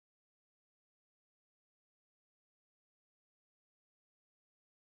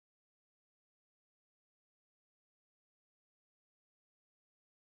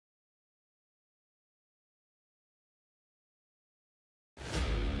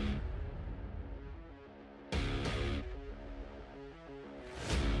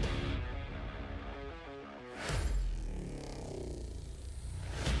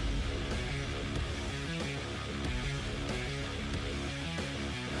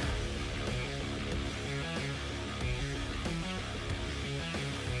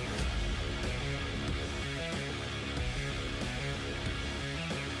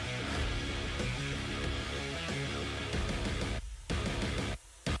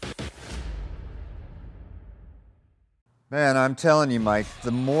Man, I'm telling you, Mike,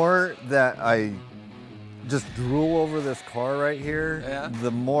 the more that I just drool over this car right here,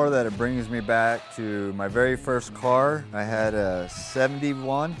 the more that it brings me back to my very first car. I had a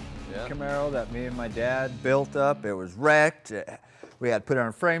 71 Camaro that me and my dad built up. It was wrecked. We had to put it on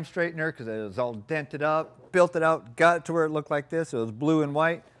a frame straightener because it was all dented up. Built it out, got it to where it looked like this. It was blue and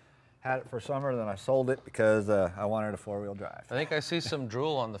white. Had it for summer, then I sold it because I wanted a four-wheel drive. I think I see some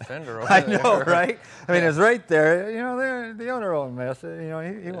drool on the fender over I there. know, right? I mean, it's right there. You know, the owner won't mess it. You know,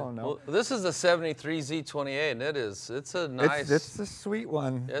 he won't know. Well, this is the 73 Z28, and it's a nice. It's a sweet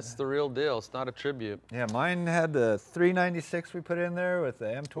one. It's the real deal. It's not a tribute. Yeah, mine had the 396 we put in there with the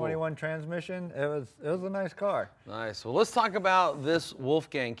M21 transmission. It was a nice car. Nice. Well, let's talk about this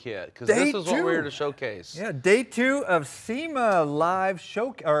Wolfgang kit because this is what we're here to showcase. Yeah, day 2 of SEMA live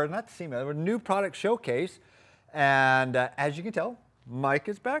show, or not SEMA, a new product showcase. And as you can tell, Mike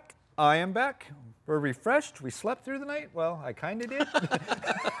is back. I am back. We're refreshed. We slept through the night. Well, I kind of did.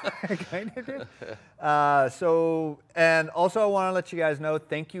 I kind of did. And also I want to let you guys know,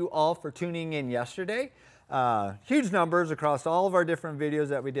 thank you all for tuning in yesterday. Huge numbers across all of our different videos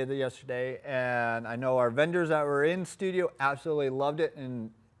that we did yesterday. And I know our vendors that were in studio absolutely loved it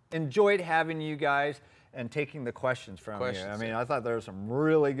and enjoyed having you guys and taking the questions from you. I mean, I thought there were some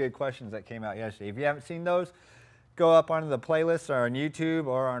really good questions that came out yesterday. If you haven't seen those, go up onto the playlist or on YouTube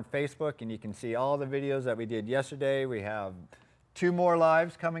or on Facebook, and you can see all the videos that we did yesterday. We have 2 more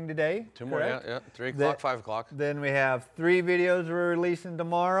lives coming today. 2 more, yeah. 3 o'clock, 5 o'clock. Then we have 3 videos we're releasing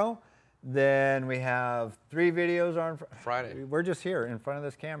tomorrow. Then we have 3 videos on Friday. We're just here in front of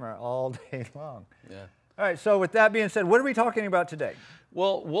this camera all day long. Yeah. All right, so with that being said, what are we talking about today?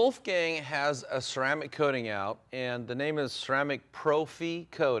 Well, Wolfgang has a ceramic coating out, and the name is Ceramic Profi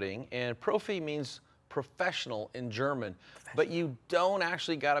Coating, and Profi means professional in German, but you don't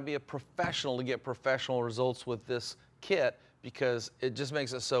actually got to be a professional to get professional results with this kit because it just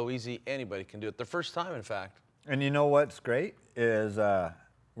makes it so easy. Anybody can do it the first time, in fact. And you know what's great is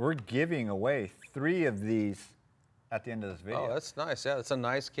we're giving away 3 of these at the end of this video. Oh, that's nice. Yeah, that's a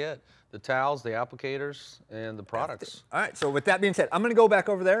nice kit. The towels, the applicators, and the products. All right, so with that being said, I'm going to go back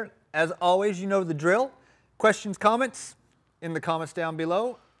over there. As always, you know the drill. Questions, comments, in the comments down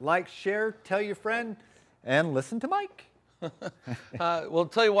below. Like, share, tell your friend, and listen to Mike. Well,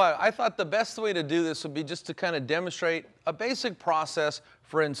 tell you what, I thought the best way to do this would be just to kind of demonstrate a basic process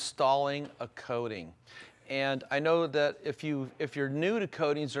for installing a coating. And I know that if you're new to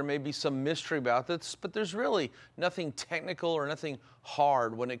coatings, there may be some mystery about this, but there's really nothing technical or nothing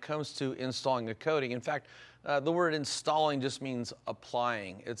hard when it comes to installing a coating. In fact, the word installing just means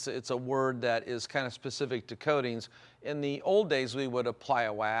applying. It's a word that is kind of specific to coatings. In the old days, we would apply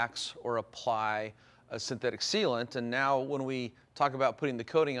a wax or apply a synthetic sealant, and now when we talk about putting the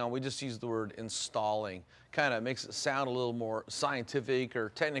coating on, we just use the word installing. Kind of makes it sound a little more scientific or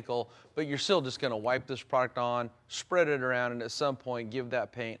technical, but you're still just going to wipe this product on, spread it around, and at some point give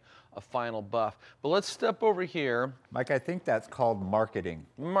that paint a final buff. But let's step over here. Mike, I think that's called marketing.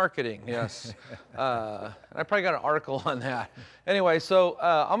 Marketing, yes. I probably got an article on that. Anyway, so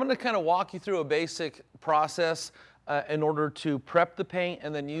I'm going to kind of walk you through a basic process in order to prep the paint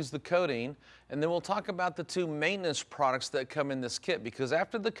and then use the coating. And then we'll talk about the 2 maintenance products that come in this kit, because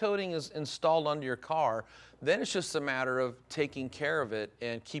after the coating is installed onto your car, then it's just a matter of taking care of it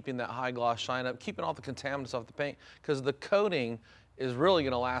and keeping that high gloss shine up, keeping all the contaminants off the paint, because the coating is really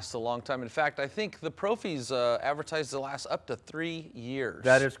going to last a long time. In fact, I think the Profi's advertised to last up to 3 years.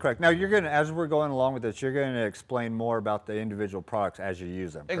 That is correct. Now, you're going to, as we're going along with this, you're going to explain more about the individual products as you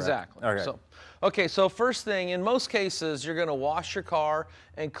use them, correct? Exactly. Okay. Okay, so first thing, in most cases, you're going to wash your car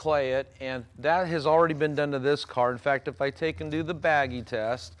and clay it, and that has already been done to this car. In fact, if I take and do the baggie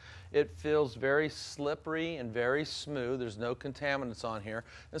test, it feels very slippery and very smooth. There's no contaminants on here.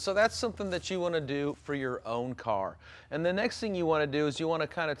 And so that's something that you want to do for your own car. And the next thing you want to do is you want to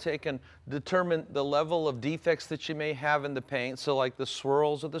kind of take and determine the level of defects that you may have in the paint. So like the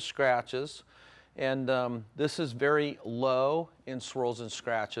swirls or the scratches. And this is very low in swirls and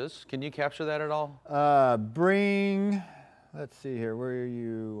scratches. Can you capture that at all? Let's see here, where are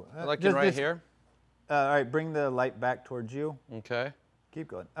you? Like right here? All right, bring the light back towards you. Okay. Keep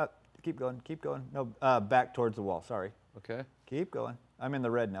going. Keep going, keep going. No, back towards the wall, sorry. Okay. Keep going. I'm in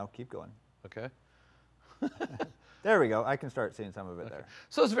the red now, keep going. Okay. There we go. I can start seeing some of it there.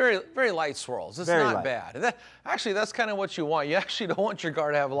 So it's very, very light swirls. It's not bad. And actually, that's kind of what you want. You actually don't want your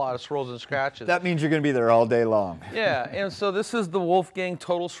car to have a lot of swirls and scratches. That means you're going to be there all day long. Yeah, and so this is the Wolfgang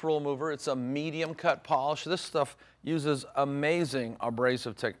Total Swirl Mover. It's a medium cut polish. This stuff uses amazing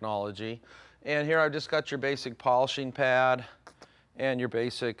abrasive technology. And here I've just got your basic polishing pad and your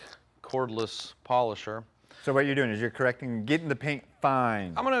basic cordless polisher. So what you're doing is you're correcting, getting the paint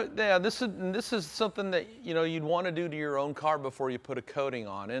fine. Yeah, this is something that, you know, you'd want to do to your own car before you put a coating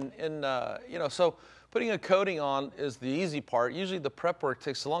on. And you know, so putting a coating on is the easy part. Usually the prep work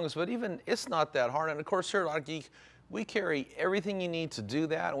takes the longest, but even it's not that hard. And of course here at Autogeek, we carry everything you need to do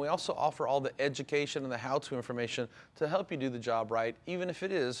that. And we also offer all the education and the how-to information to help you do the job right, even if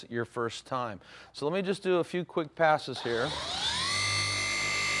it is your first time. So let me just do a few quick passes here.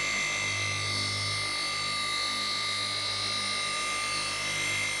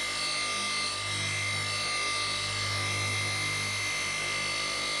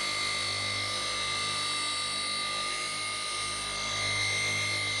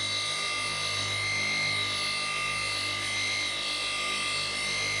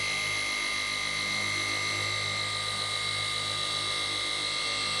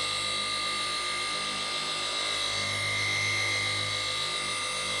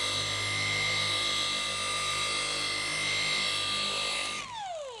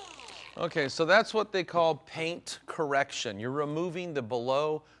 Okay, so that's what they call paint correction. You're removing the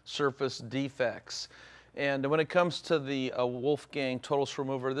below surface defects. And when it comes to the Wolfgang Total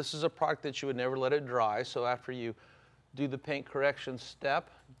Remover, this is a product that you would never let it dry. So after you do the paint correction step,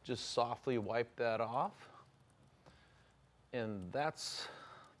 just softly wipe that off. And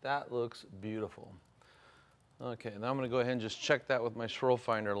that looks beautiful. Okay, now I'm going to go ahead and just check that with my swirl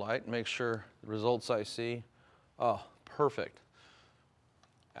finder light and make sure the results I see. Oh, perfect.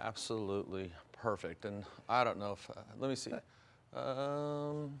 Absolutely perfect. And I don't know if, let me see.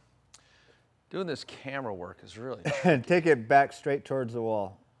 Doing this camera work is really And take it back straight towards the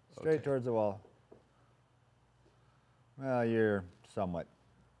wall. Straight towards the wall. Well, you're somewhat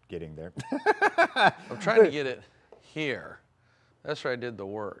getting there. I'm trying to get it here. That's where I did the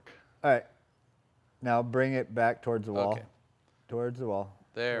work. All right. Now bring it back towards the wall. Okay. Towards the wall.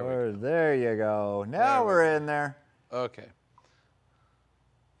 There There you go. Now we're in there. Okay.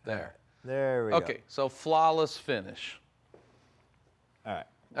 There. There we go. Okay, so flawless finish. All right.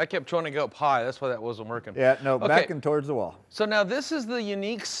 I kept trying to go up high. That's why that wasn't working. Yeah, no, okay. back and towards the wall. So now this is the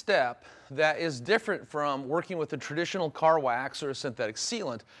unique step that is different from working with a traditional car wax or a synthetic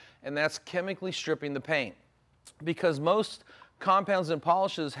sealant, and that's chemically stripping the paint. Because most compounds and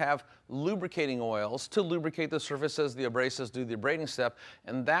polishes have lubricating oils to lubricate the surface as the abrasives do the abrading step,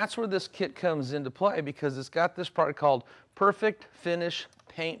 and that's where this kit comes into play because it's got this product called Perfect Finish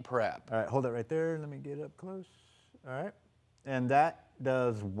Paint Prep. All right, hold it right there. Let me get up close. All right. And that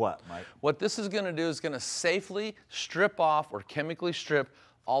does what, Mike? What this is going to do is going to safely strip off or chemically strip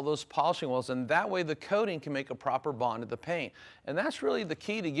all those polishing oils, and that way the coating can make a proper bond to the paint. And that's really the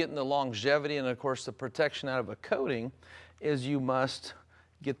key to getting the longevity and, of course, the protection out of a coating is you must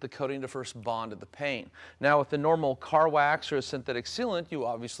get the coating to first bond to the paint. Now, with the normal car wax or a synthetic sealant, you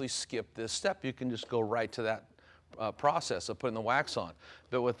obviously skip this step. You can just go right to that process of putting the wax on.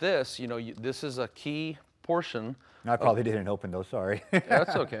 But with this, you know, this is a key portion. I probably didn't open those, sorry.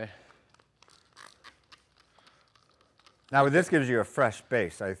 That's okay. Now, this gives you a fresh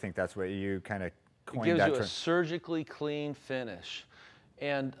base. I think that's what you kind of coined that term. It gives you a surgically clean finish.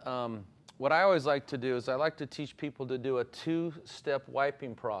 And what I always like to do is I like to teach people to do a two-step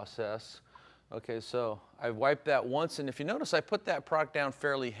wiping process. Okay, so I've wiped that once, and if you notice, I put that product down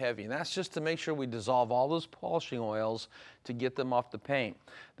fairly heavy, and that's just to make sure we dissolve all those polishing oils to get them off the paint.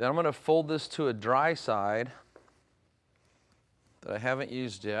 Then I'm going to fold this to a dry side that I haven't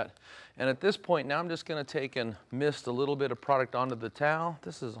used yet, and at this point now I'm just going to take and mist a little bit of product onto the towel.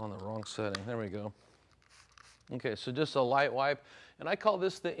 This is on the wrong setting. There we go. Okay, so just a light wipe, and I call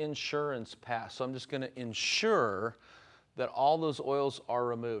this the insurance pass. So I'm just going to ensure that all those oils are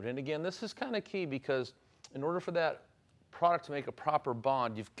removed. And again, this is kind of key because in order for that product to make a proper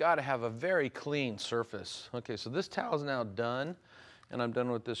bond, you've got to have a very clean surface. Okay, so this towel is now done, and I'm done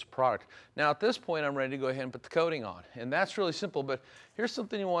with this product. Now at this point, I'm ready to go ahead and put the coating on. And that's really simple, but here's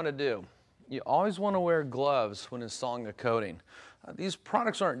something you want to do. You always want to wear gloves when installing a coating. These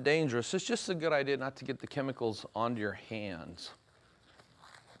products aren't dangerous. It's just a good idea not to get the chemicals onto your hands.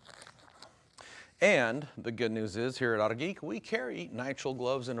 And the good news is here at Autogeek, we carry nitrile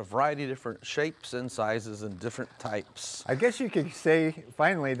gloves in a variety of different shapes and sizes and different types. I guess you could say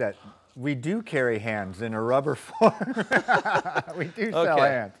finally that we do carry hands in a rubber form. We do sell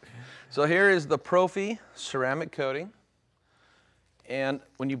hands. So here is the Profi ceramic coating. And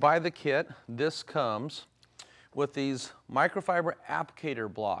when you buy the kit, this comes with these microfiber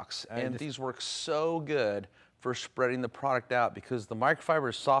applicator blocks. And these work so good for spreading the product out because the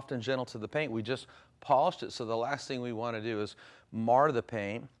microfiber is soft and gentle to the paint. We just polished it, so the last thing we want to do is mar the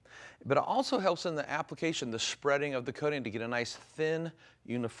paint. but it also helps in the application, the spreading of the coating to get a nice thin,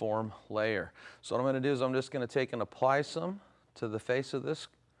 uniform layer. So what I'm going to do is I'm just going to take and apply some to the face of this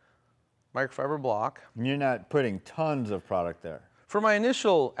microfiber block. You're not putting tons of product there. For my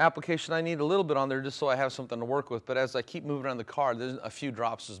initial application, I need a little bit on there just so I have something to work with, but as I keep moving around the car, there's a few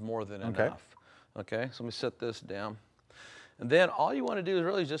drops is more than enough. Okay, so let me set this down. And then all you want to do is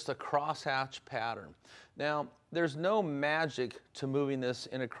really just a crosshatch pattern. Now, there's no magic to moving this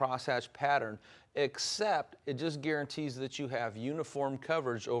in a crosshatch pattern, except it just guarantees that you have uniform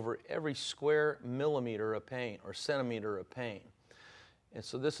coverage over every square millimeter of paint or centimeter of paint. And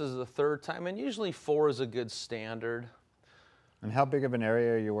so this is the third time, and usually 4 is a good standard. And how big of an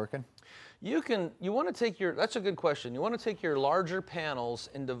area are you working? You want to take your, that's a good question. You want to take your larger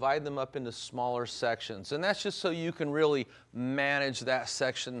panels and divide them up into smaller sections. And that's just so you can really manage that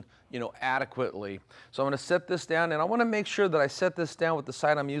section, adequately. So I'm going to set this down, and I want to make sure that I set this down with the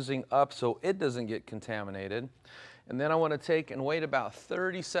side I'm using up so it doesn't get contaminated. And then I want to take and wait about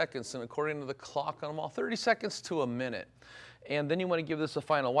 30 seconds, and according to the clock on them all, 30 seconds to a minute. And then you want to give this a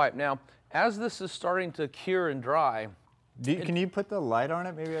final wipe. Now, as this is starting to cure and dry, can you put the light on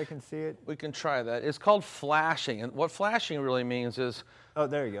it? Maybe I can see it. We can try that. It's called flashing. And what flashing really means is... Oh,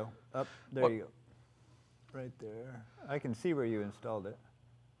 there you go. Up, there you go. Right there. I can see where you installed it.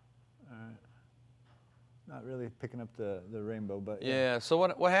 All right. Not really picking up the rainbow, but yeah. So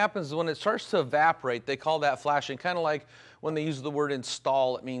what happens is when it starts to evaporate, they call that flashing. Kind of like when they use the word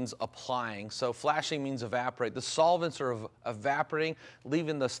install, it means applying. So flashing means evaporate. The solvents are evaporating,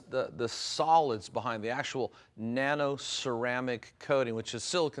 leaving the solids behind, the actual nano ceramic coating, which is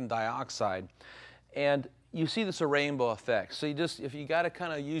silicon dioxide. And you see this a rainbow effect. So if you got to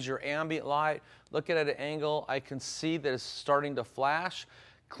kind of use your ambient light, look at it at an angle, I can see that it's starting to flash.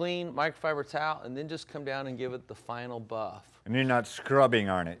 Clean microfiber towel, and then just come down and give it the final buff. And you're not scrubbing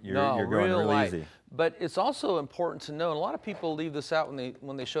on it. You're going real easy. But it's also important to know, and a lot of people leave this out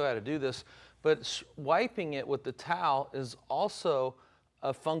when they show how to do this, but wiping it with the towel is also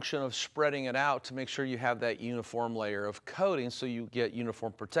a function of spreading it out to make sure you have that uniform layer of coating so you get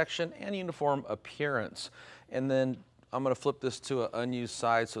uniform protection and uniform appearance. And then I'm going to flip this to an unused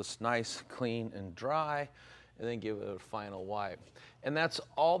side so it's nice, clean, and dry, and then give it a final wipe. And that's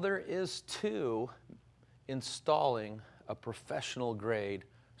all there is to installing a professional grade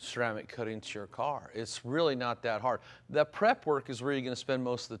ceramic coating to your car. It's really not that hard. The prep work is where you're going to spend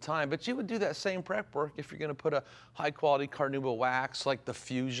most of the time, but you would do that same prep work if you're going to put a high quality carnauba wax like the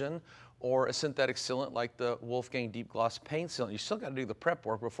Fusion or a synthetic sealant like the Wolfgang deep gloss paint sealant. You still got to do the prep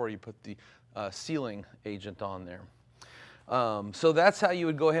work before you put the sealing agent on there. So that's how you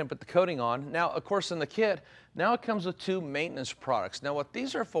would go ahead and put the coating on. Now, of course, in the kit, now it comes with 2 maintenance products. Now, what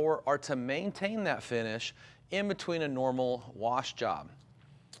these are for are to maintain that finish in between a normal wash job.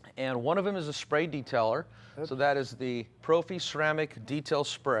 And one of them is a spray detailer. Oops. So that is the Profi Ceramic Detail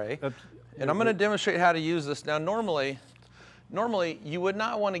Spray. Oops. And I'm going to demonstrate how to use this. Now, normally, you would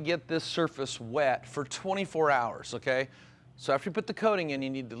not want to get this surface wet for 24 hours, okay? So after you put the coating in, you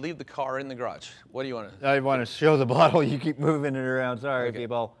need to leave the car in the garage. What do you want to do? I want to show the bottle. You keep moving it around. Sorry,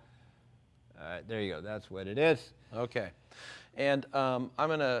 people. All right, there you go. That's what it is. Okay. And I'm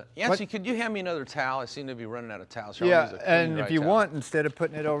going to, Yancy, could you hand me another towel? I seem to be running out of towels. Yeah, and if you want, instead of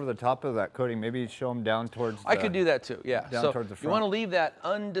putting it over the top of that coating, maybe show them down towards the... I could do that too, yeah. Down towards the front. You want to leave that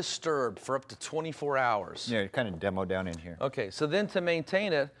undisturbed for up to 24 hours. Yeah, kind of demo down in here. Okay, so then to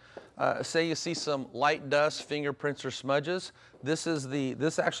maintain it, say you see some light dust, fingerprints, or smudges,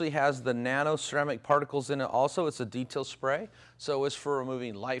 this actually has the nano ceramic particles in it also. It's a detail spray, so it's for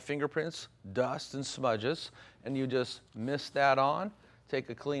removing light fingerprints, dust, and smudges. And you just mist that on, take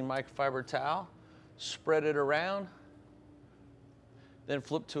a clean microfiber towel, spread it around, then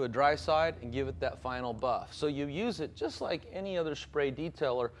flip to a dry side and give it that final buff. So you use it just like any other spray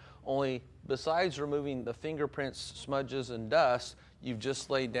detailer, only besides removing the fingerprints, smudges, and dust, you've just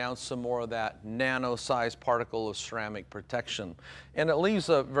laid down some more of that nano-sized particle of ceramic protection. And it leaves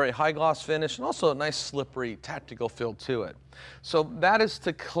a very high gloss finish and also a nice slippery tactical feel to it. So that is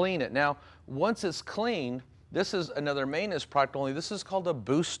to clean it. Now, once it's cleaned, this is another maintenance product, only this is called a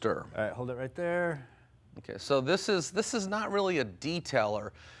booster. All right, hold it right there. Okay, so this is not really a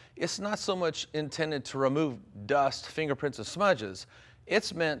detailer. It's not so much intended to remove dust, fingerprints, and smudges.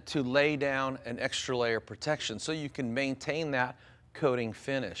 It's meant to lay down an extra layer of protection so you can maintain that coating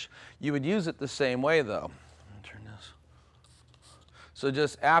finish. You would use it the same way though. Turn this. So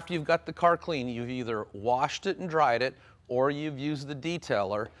just after you've got the car clean, you've either washed it and dried it, or you've used the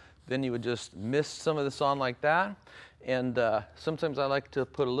detailer. Then you would just mist some of this on like that. And sometimes I like to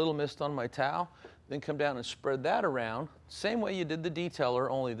put a little mist on my towel, then come down and spread that around. Same way you did the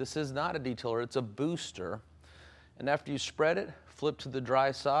detailer, only this is not a detailer, it's a booster. And after you spread it, flip to the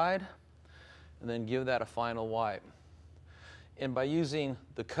dry side, and then give that a final wipe. And by using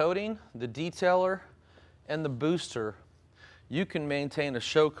the coating, the detailer, and the booster, you can maintain a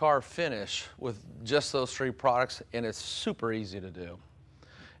show car finish with just those 3 products, and it's super easy to do.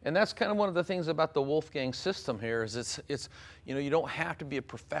 And that's kind of one of the things about the Wolfgang system here is it's you know, you don't have to be a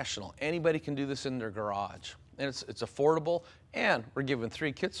professional. Anybody can do this in their garage. And it's affordable, and we're giving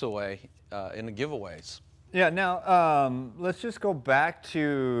 3 kits away in the giveaways. Yeah, now let's just go back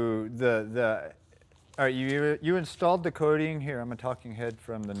to all right, you installed the coating here. I'm a talking head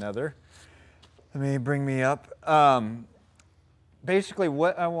from the Nether. Let me bring me up. Basically,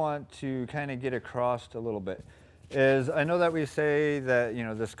 what I want to kind of get across a little bit is I know that we say that, you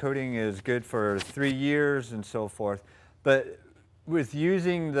know, this coating is good for 3 years and so forth, but with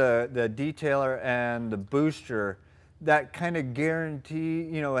using the detailer and the booster, that kind of guarantee,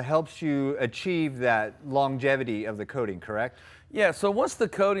 you know, helps you achieve that longevity of the coating, correct? Yeah, so once the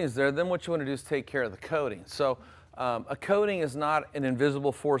coating is there, then what you want to do is take care of the coating. So a coating is not an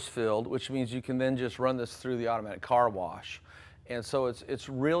invisible force field, which means you can then just run this through the automatic car wash. And so it's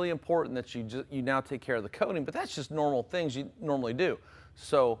really important that you now take care of the coating, but that's just normal things you normally do.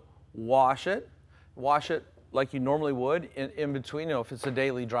 So wash it like you normally would in between, you know, if it's a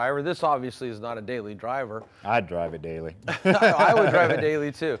daily driver. This obviously is not a daily driver. I'd drive it daily. I would drive it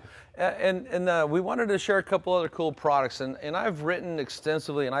daily too. And we wanted to share a couple other cool products, and I've written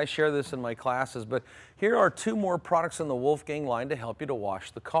extensively, and I share this in my classes, but here are 2 more products in the Wolfgang line to help you to wash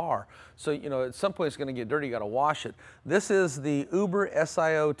the car. So, you know, at some point it's gonna get dirty, you gotta wash it. This is the Uber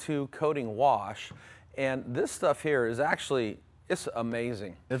SiO2 coating wash, and this stuff here is actually, it's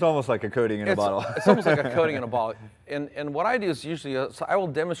amazing. It's almost like a coating in a bottle. It's almost like a coating in a bottle. And what I do is usually, so I will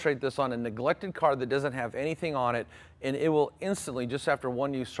demonstrate this on a neglected car that doesn't have anything on it, and it will instantly, just after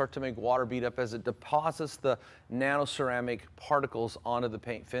one use, start to make water bead up as it deposits the nanoceramic particles onto the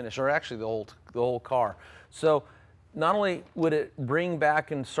paint finish, or actually the whole car. So not only would it bring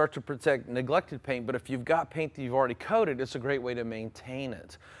back and start to protect neglected paint, but if you've got paint that you've already coated, it's a great way to maintain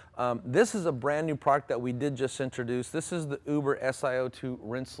it. This is a brand new product that we did just introduce. This is the Uber SiO2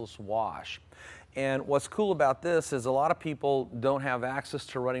 rinseless wash. And what's cool about this is a lot of people don't have access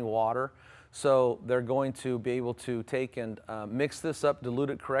to running water, so they're going to be able to take and mix this up, dilute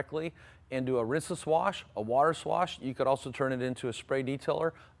it correctly, and do a rinseless wash, a water wash. You could also turn it into a spray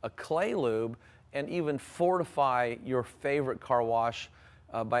detailer, a clay lube, and even fortify your favorite car wash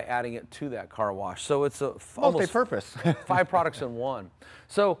by adding it to that car wash. So it's a multi-purpose. 5 products in one.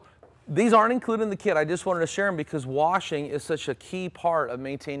 So these aren't included in the kit. I just wanted to share them because washing is such a key part of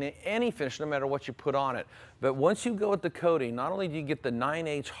maintaining any finish, no matter what you put on it. But once you go with the coating, not only do you get the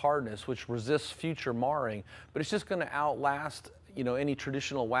 9H hardness, which resists future marring, but it's just going to outlast, you know, any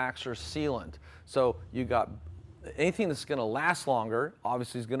traditional wax or sealant. So you got anything that's going to last longer,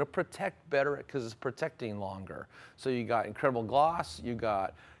 obviously is going to protect better because it's protecting longer. So you got incredible gloss, you've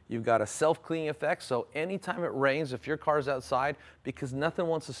got a self-cleaning effect, so anytime it rains, if your car's outside, because nothing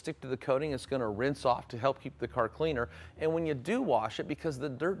wants to stick to the coating, it's going to rinse off to help keep the car cleaner. And when you do wash it, because the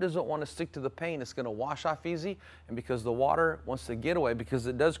dirt doesn't want to stick to the paint, it's going to wash off easy, and because the water wants to get away, because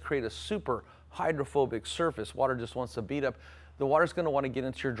it does create a super hydrophobic surface, water just wants to beat up, the water's going to want to get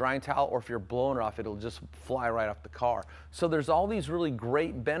into your drying towel, or if you're blowing it off, it'll just fly right off the car. So there's all these really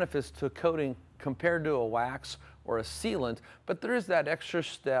great benefits to a coating compared to a wax or a sealant, but there is that extra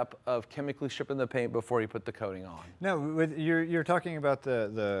step of chemically stripping the paint before you put the coating on. Now, you're talking about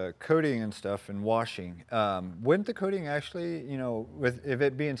the coating and stuff and washing. Wouldn't the coating actually, you know, if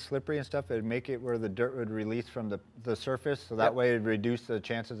it being slippery and stuff, it'd make it where the dirt would release from the surface, so that way it'd reduce the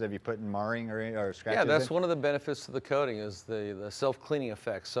chances of you putting marring or scratches Yeah, that's in? one of the benefits to the coating is the self-cleaning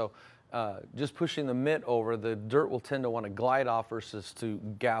effect. So just pushing the mitt over, the dirt will tend to want to glide off versus to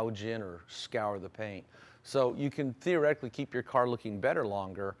gouge in or scour the paint. So you can theoretically keep your car looking better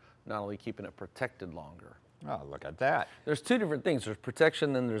longer, not only keeping it protected longer. Oh, look at that. There's 2 different things. There's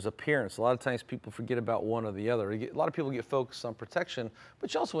protection, then there's appearance. A lot of times people forget about one or the other. A lot of people get focused on protection,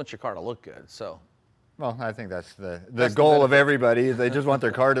 but you also want your car to look good. So, well, I think that's the goal of everybody, is they just want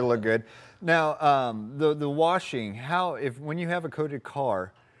their car to look good. Now, the washing, when you have a coated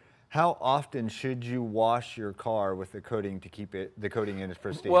car, How often should you wash your car with the coating to keep the coating in its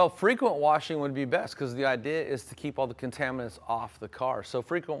pristine? Well, frequent washing would be best because the idea is to keep all the contaminants off the car. So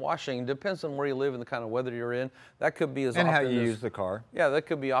frequent washing depends on where you live and the kind of weather you're in. That could be as often and how you as, use the car. Yeah, that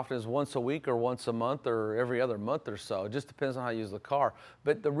could be often as once a week or once a month or every other month or so. It just depends on how you use the car.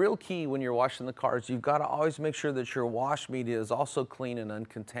 But the real key when you're washing the car is you've got to always make sure that your wash media is also clean and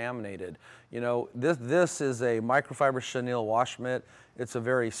uncontaminated. You know, this is a microfiber chenille wash mitt. It's a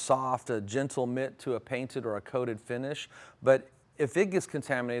very soft, a gentle mitt to a painted or a coated finish. But if it gets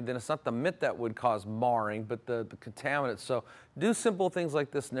contaminated, then it's not the mitt that would cause marring, but the contaminants. So do simple things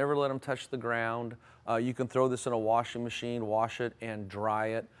like this. Never let them touch the ground. You can throw this in a washing machine, wash it, and dry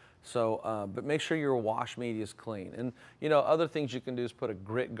it. So, but make sure your wash media is clean. And you know, other things you can do is put a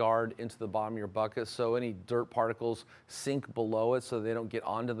grit guard into the bottom of your bucket so any dirt particles sink below it so they don't get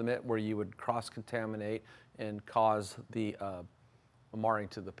onto the mitt where you would cross-contaminate and cause the marring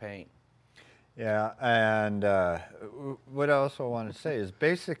to the paint. Yeah, and what I also want to say is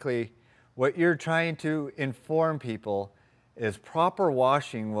basically what you're trying to inform people is proper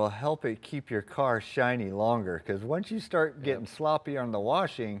washing will help it keep your car shiny longer, because once you start getting sloppy on the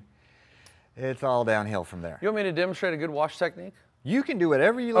washing, it's all downhill from there. You want me to demonstrate a good wash technique? You can do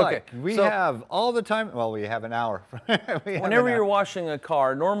whatever you like. Okay, We so have all the time. Well, we have an hour. Whenever you're washing a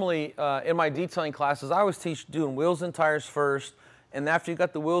car, normally in my detailing classes, I always teach doing wheels and tires first, and after you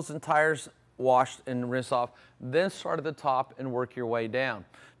got the wheels and tires washed and rinse off, then start at the top and work your way down.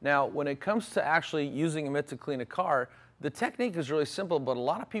 Now, when it comes to actually using a mitt to clean a car, the technique is really simple, but a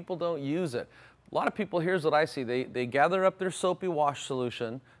lot of people don't use it. A lot of people, here's what I see, they gather up their soapy wash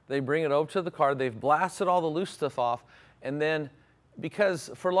solution, they bring it over to the car, they've blasted all the loose stuff off, and then because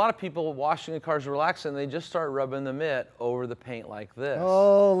for a lot of people, washing the car is relaxing, they just start rubbing the mitt over the paint like this.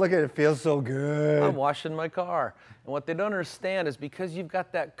 Oh, look at it, it feels so good. I'm washing my car. And what they don't understand is because you've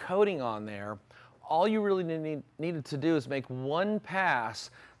got that coating on there, all you really needed to do is make one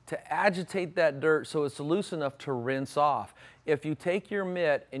pass to agitate that dirt so it's loose enough to rinse off. If you take your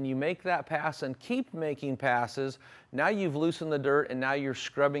mitt and you make that pass and keep making passes, now you've loosened the dirt and now you're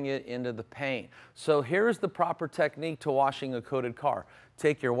scrubbing it into the paint. So here's the proper technique to washing a coated car.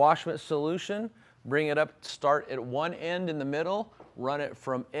 Take your wash mitt solution, bring it up, start at one end in the middle, run it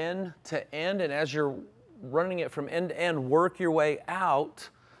from end to end, and as you're running it from end to end, work your way out.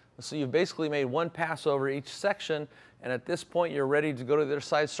 So you've basically made one pass over each section, and at this point you're ready to go to the other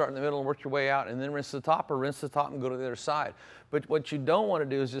side, start in the middle and work your way out, and then rinse the top, or rinse the top and go to the other side. But what you don't want to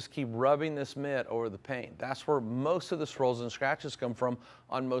do is just keep rubbing this mitt over the paint. That's where most of the swirls and scratches come from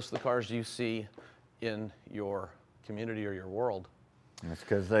on most of the cars you see in your community or your world. It's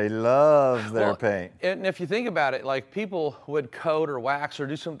because they love their paint. And if you think about it, like people would coat or wax or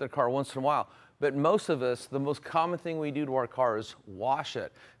do something to their car once in a while. But most of us, the most common thing we do to our car is wash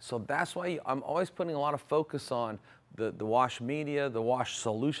it. So that's why I'm always putting a lot of focus on the wash media, the wash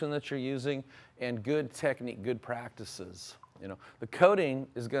solution that you're using, and good technique, good practices. You know, the coating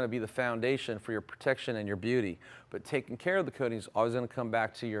is going to be the foundation for your protection and your beauty. But taking care of the coating is always going to come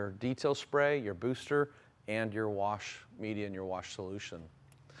back to your detail spray, your booster, and your wash media and your wash solution.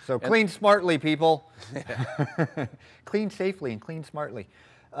 So clean smartly, people. Clean safely and clean smartly.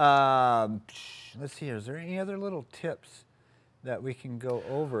 Let's see, is there any other little tips that we can go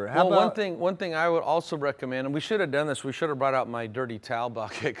over? How about one thing I would also recommend, and we should have done this, we should have brought out my dirty towel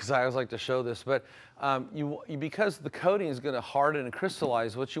bucket because I always like to show this, but because the coating is going to harden and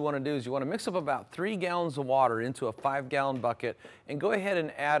crystallize, what you want to do is you want to mix up about 3 gallons of water into a 5-gallon bucket and go ahead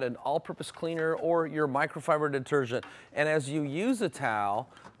and add an all-purpose cleaner or your microfiber detergent. And as you use a towel,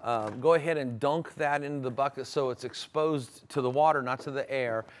 go ahead and dunk that into the bucket so it's exposed to the water, not to the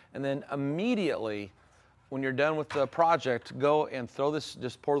air. And then immediately, when you're done with the project, go and throw this,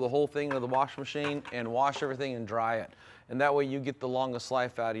 just pour the whole thing into the wash machine and wash everything and dry it. And that way you get the longest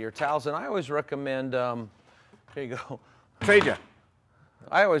life out of your towels. And I always recommend, here you go. trade you?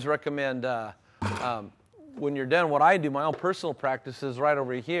 I always recommend when you're done, what I do, my own personal practice is right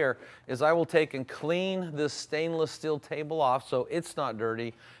over here, is I will take and clean this stainless steel table off so it's not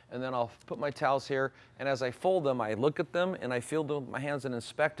dirty, and then I'll put my towels here, and as I fold them, I look at them and I feel them with my hands and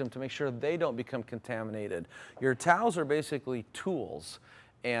inspect them to make sure they don't become contaminated. Your towels are basically tools,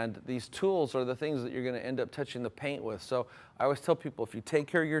 and these tools are the things that you're going to end up touching the paint with. So I always tell people, if you take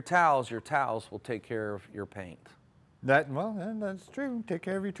care of your towels will take care of your paint. Well, that's true. Take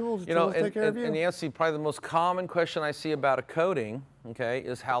care of your tools. You know, Tools take care of you. And Yancy, probably the most common question I see about a coating, okay,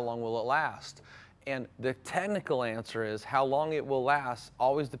 is how long will it last? And the technical answer is how long it will last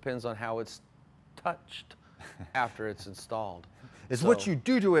always depends on how it's touched. after it's installed. It's what you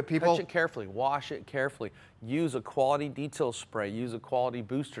do to it, people. Touch it carefully, wash it carefully. Use a quality detail spray, use a quality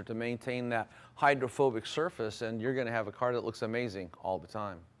booster to maintain that hydrophobic surface, and you're gonna have a car that looks amazing all the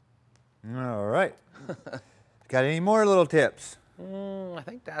time. All right. Got any more little tips? I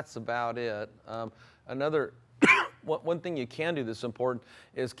think that's about it. One thing you can do that's important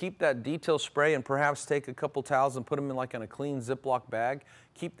is keep that detail spray and perhaps take a couple towels and put them in a clean Ziploc bag.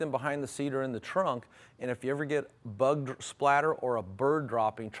 Keep them behind the seat or in the trunk. And if you ever get bug splatter or a bird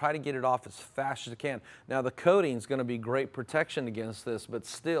dropping, try to get it off as fast as you can. Now the coating is going to be great protection against this, but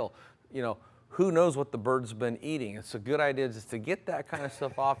still, who knows what the bird's been eating. It's a good idea just to get that kind of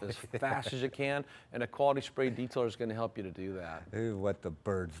stuff off as fast as you can, and a quality spray detailer is going to help you to do that. Ooh, what the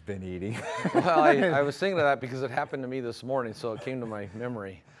bird's been eating. Well, I was thinking of that because it happened to me this morning, so it came to my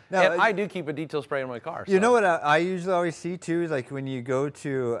memory. Now, and I do keep a detail spray in my car. You know what I usually always see too is like when you go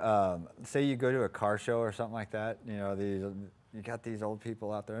to, say you go to a car show or something like that, you got these old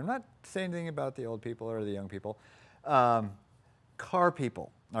people out there. I'm not saying anything about the old people or the young people. Car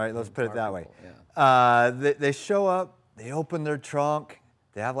people. All right, let's put it that way. Yeah. They show up, they open their trunk,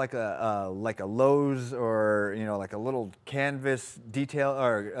 they have like a Lowe's or like a little canvas detail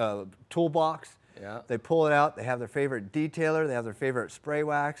or toolbox. Yeah. They pull it out, they have their favorite detailer, they have their favorite spray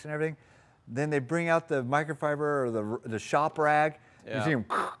wax and everything. Then they bring out the microfiber or the shop rag. Yeah. You see them.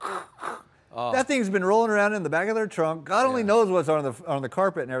 Oh. That thing's been rolling around in the back of their trunk. God only knows what's on the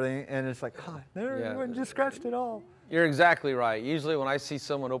carpet and everything, and it's like, they just scratched it all. You're exactly right. Usually when I see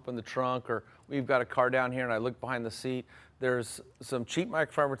someone open the trunk, or we've got a car down here and I look behind the seat, there's some cheap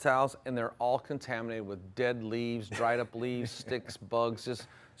microfiber towels and they're all contaminated with dead leaves, dried up leaves, sticks, bugs, just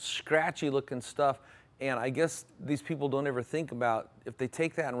scratchy looking stuff. And I guess these people don't ever think about, if they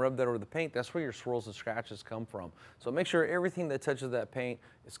take that and rub that over the paint, that's where your swirls and scratches come from. So make sure everything that touches that paint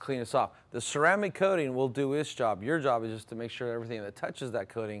is clean and soft. The ceramic coating will do its job. Your job is just to make sure everything that touches that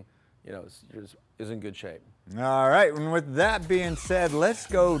coating, is in good shape. All right, and with that being said, let's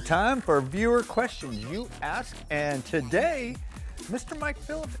go. Time for viewer questions you ask, and today, Mr. Mike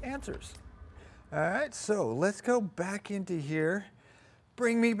Phillips answers. All right, so let's go back into here.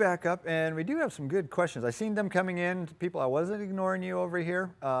 Bring me back up, and we do have some good questions. I seen them coming in. People, I wasn't ignoring you over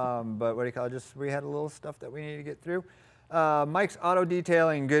here, but what do you call it? We had a little stuff that we need to get through. Mike's Auto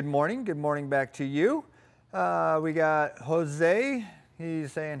Detailing, good morning. Good morning back to you. We got Jose.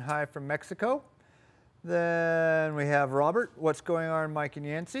 He's saying hi from Mexico. Then we have Robert. What's going on, Mike and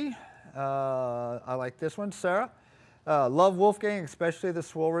Yancy? I like this one. Sarah. Love Wolfgang, especially the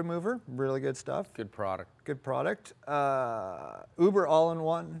swirl remover. Really good stuff. Good product. Good product. Uber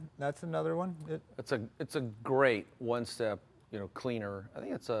All-in-One. That's another one. It's a great one-step, cleaner. I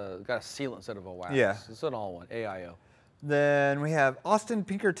think it's got a sealant instead of a wax. Yeah. It's an all-in-one. AIO. Then we have Austin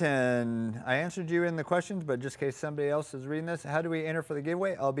Pinkerton. I answered you in the questions, but just in case somebody else is reading this, how do we enter for the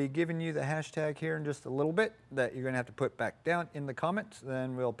giveaway? I'll be giving you the hashtag here in just a little bit that you're going to have to put back down in the comments.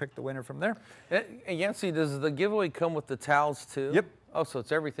 Then we'll pick the winner from there. And Yancy, does the giveaway come with the towels too? Yep. Oh, so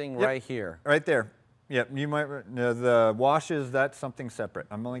it's everything right here. Right there. Yep. You might the washes. That's something separate.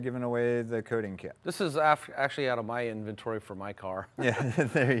 I'm only giving away the coating kit. This is actually out of my inventory for my car. Yeah.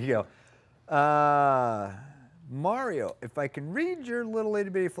 There you go. Mario, if I can read your little itty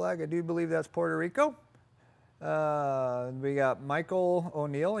bitty flag, I do believe that's Puerto Rico. We got Michael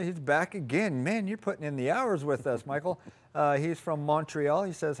O'Neill. He's back again. Man, you're putting in the hours with us, Michael. He's from Montreal.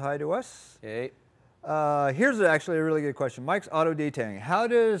 He says hi to us. Hey. Here's actually a really good question. Mike's Auto Detailing. How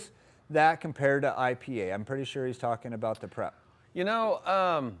does that compare to IPA? I'm pretty sure he's talking about the prep.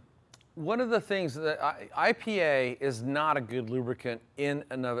 One of the things that IPA is not a good lubricant in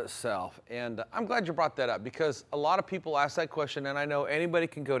and of itself. And I'm glad you brought that up because a lot of people ask that question, and I know anybody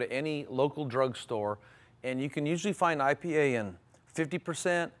can go to any local drugstore and you can usually find IPA in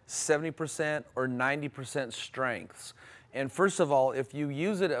 50%, 70%, or 90% strengths. And first of all, if you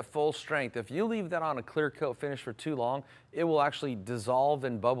use it at full strength, if you leave that on a clear coat finish for too long, it will actually dissolve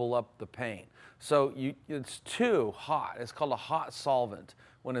and bubble up the paint. So it's too hot. It's called a hot solvent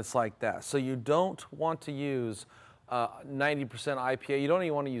when it's like that. So you don't want to use 90% IPA. You don't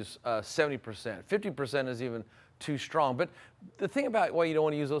even want to use 70%. 50% is even too strong. But the thing about why you don't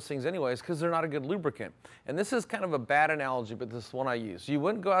want to use those things anyway is because they're not a good lubricant. And this is kind of a bad analogy, but this is one I use. You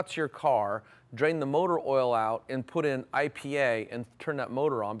wouldn't go out to your car, drain the motor oil out, and put in IPA and turn that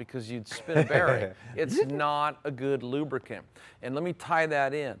motor on because you'd spin a bearing. It's not a good lubricant. And let me tie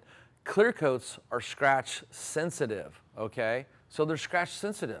that in. Clear coats are scratch sensitive, okay? So they're scratch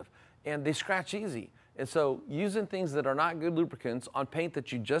sensitive and they scratch easy. And so using things that are not good lubricants on paint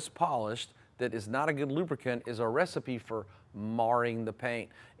that you just polished that is not a good lubricant is a recipe for marring the paint.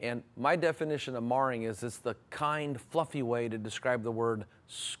 And my definition of marring is it's the kind, fluffy way to describe the word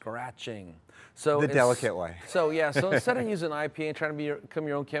scratching. So the delicate way. So yeah, so instead of using IPA and trying to become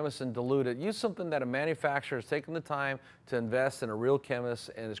your own chemist and dilute it, use something that a manufacturer has taken the time to invest in a real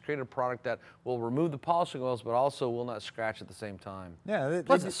chemist and has created a product that will remove the polishing oils but also will not scratch at the same time. Yeah.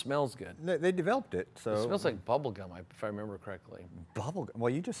 Plus it smells good. They developed it, so. It smells like bubble gum, if I remember correctly. Bubble gum?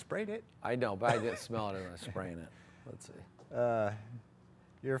 Well, you just sprayed it. I know, but I didn't smell it when I was spraying it. Let's see.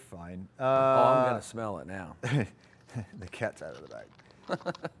 You're fine. Oh, I'm gonna smell it now. The cat's out of the bag.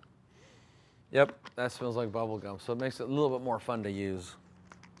 Yep, that smells like bubble gum, so it makes it a little bit more fun to use.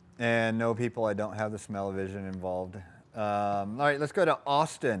 And no, people, I don't have the smell-o-vision involved. All right, let's go to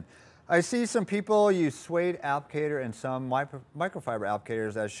Austin. I see some people use suede applicator and some microfiber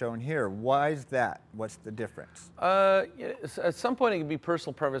applicators as shown here. Why is that? What's the difference? At some point it can be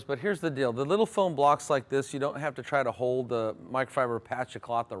personal preference, but here's the deal. The little foam blocks like this, you don't have to try to hold the microfiber patch of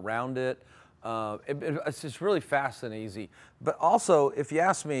cloth around it. It's just really fast and easy. But also, if you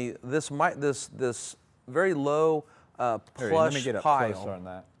ask me, this very low plush let me get up pile. closer on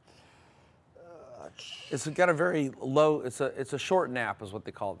that. It's got a very low. It's a short nap is what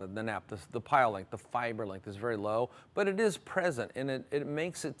they call it. The nap, the pile length, the fiber length is very low, but it is present, and it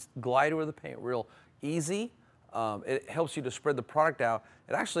makes it glide over the paint real easy. It helps you to spread the product out.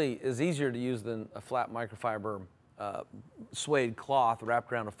 It actually is easier to use than a flat microfiber suede cloth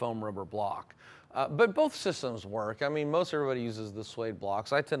wrapped around a foam rubber block. But both systems work. I mean, most everybody uses the suede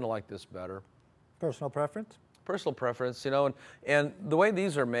blocks. I tend to like this better. Personal preference? Personal preference, you know, and the way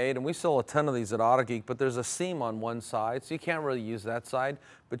these are made, and we sell a ton of these at Autogeek, but there's a seam on one side, so you can't really use that side,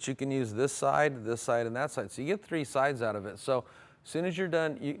 but you can use this side, and that side. So you get 3 sides out of it. So as soon as you're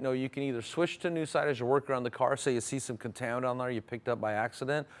done, you know, you can either switch to a new side as you work around the car, say you see some contaminant on there you picked up by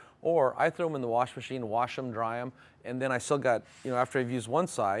accident, or I throw them in the wash machine, wash them, dry them, and then I still got, you know, after I've used one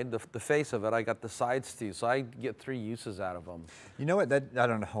side, the face of it, I got the sides too, so I get 3 uses out of them. You know what, I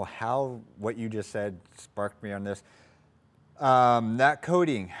don't know how what you just said sparked me on this. That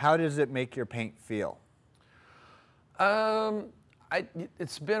coating, how does it make your paint feel?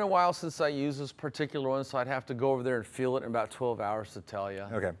 It's been a while since I used this particular one, so I'd have to go over there and feel it in about 12 hours to tell you.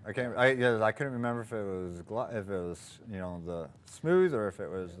 Okay, I couldn't remember if it was you know, the smooth or if it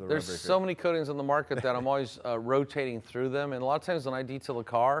was the. There's so many coatings on the market that I'm always rotating through them, and a lot of times when I detail a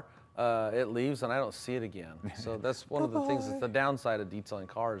car, it leaves and I don't see it again. So that's one of the things that's the downside of detailing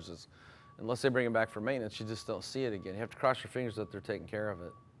cars is, unless they bring it back for maintenance, you just don't see it again. You have to cross your fingers that they're taking care of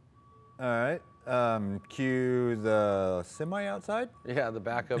it. All right. Cue the semi outside? Yeah, the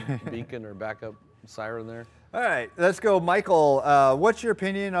backup beacon or backup siren there. All right, let's go. Michael, what's your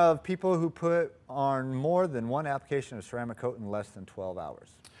opinion of people who put on more than one application of ceramic coat in less than 12 hours?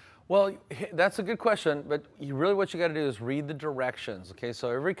 Well, that's a good question, but what you got to do is read the directions, okay? So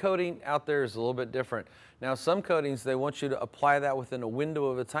every coating out there is a little bit different. Now, some coatings, they want you to apply that within a window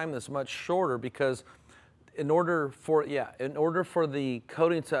of a time that's much shorter because in order for the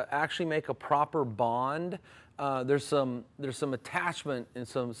coating to actually make a proper bond, there's some attachment and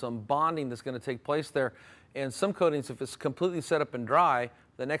some bonding that's going to take place there. And some coatings, if it's completely set up and dry,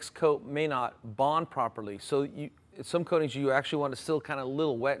 the next coat may not bond properly. So some coatings you actually want to still kind of a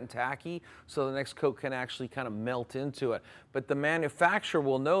little wet and tacky so the next coat can actually kind of melt into it. But the manufacturer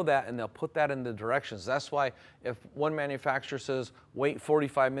will know that and they'll put that in the directions. That's why if one manufacturer says wait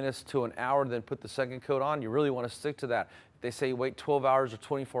 45 minutes to an hour then put the second coat on, you really want to stick to that. If they say wait 12 hours or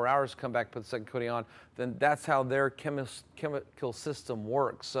 24 hours to come back put the second coating on, then that's how their chemical system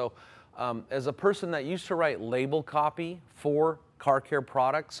works. So as a person that used to write label copy for car care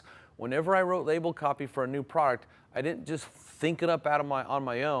products, whenever I wrote label copy for a new product, I didn't just think it up on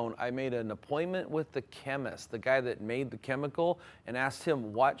my own. I made an appointment with the chemist, the guy that made the chemical, and asked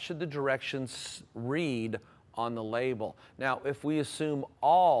him what should the directions read on the label. Now, if we assume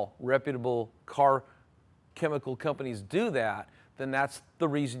all reputable car chemical companies do that, then that's the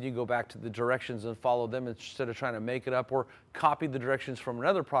reason you go back to the directions and follow them instead of trying to make it up or copy the directions from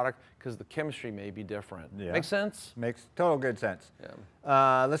another product because the chemistry may be different. Yeah. Make sense? Makes total good sense.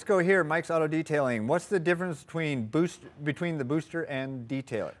 Yeah. Let's go here, Mike's Auto Detailing. What's the difference between the booster and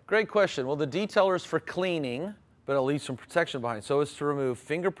detailer? Great question. Well, the detailer is for cleaning, but it'll leave some protection behind. So it's to remove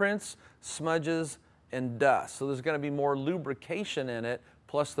fingerprints, smudges, and dust. So there's going to be more lubrication in it,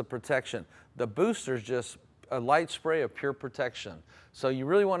 plus the protection. The booster is just a light spray of pure protection. So you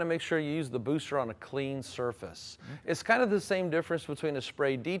really want to make sure you use the booster on a clean surface. It's kind of the same difference between a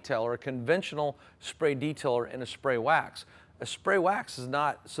spray detailer, a conventional spray detailer, and a spray wax. a spray wax is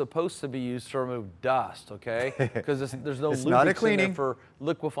not supposed to be used to remove dust, okay? Because there's no It's not a lubricants in there cleaning. for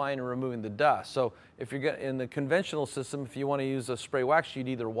liquefying and removing the dust. So if you're in the conventional system, if you want to use a spray wax, you'd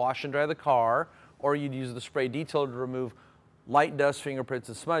either wash and dry the car, or you'd use the spray detailer to remove light dust, fingerprints,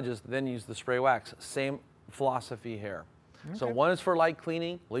 and smudges, then use the spray wax. Same philosophy here. Okay. So one is for light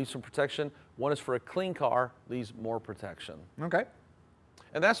cleaning, leaves some protection. One is for a clean car, leaves more protection. Okay.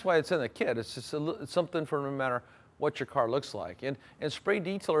 And that's why it's in the kit. It's just it's something for no matter what your car looks like. And spray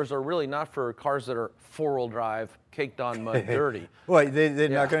detailers are really not for cars that are four-wheel drive, caked on mud, dirty. Well, they're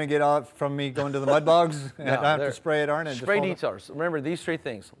not going to get off from me going to the mud bogs and No, I have to spray it on it. Spray detailers. Remember these three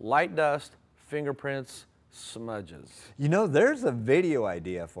things: light dust, fingerprints, smudges. You know, there's a video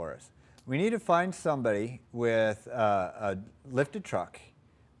idea for us. We need to find somebody with a lifted truck,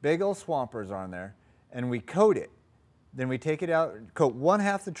 big old swampers on there, and we coat it. Then we take it out, coat one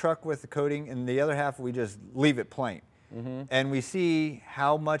half the truck with the coating, and the other half we just leave it plain. And we see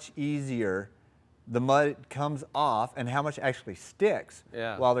how much easier the mud comes off and how much actually sticks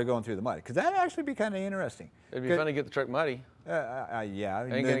while they're going through the mud. Because that'd actually be kind of interesting. It'd be fun to get the truck muddy. Yeah.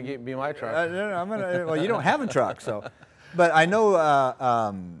 Ain't gonna be my truck. No, I'm gonna. Well, you don't have a truck, so. But I know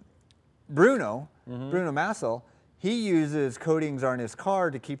Bruno Massel. He uses coatings on his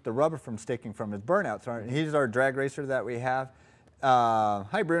car to keep the rubber from sticking from his burnouts. He's our drag racer that we have.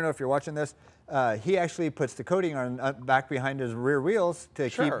 Hi, Bruno, if you're watching this. He actually puts the coating on back behind his rear wheels to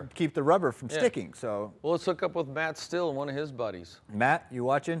keep the rubber from sticking. So. Well, let's hook up with Matt Still and one of his buddies. Matt, you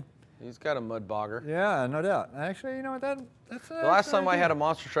watching? He's got a mud bogger. Yeah, no doubt. Actually, you know what? That's the last time I had a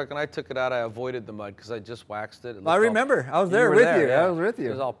monster truck and I took it out, I avoided the mud because I just waxed it. I remember. I was there with you. Yeah. I was with you.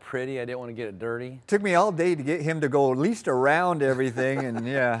 It was all pretty. I didn't want to get it dirty. Took me all day to get him to go at least around everything, and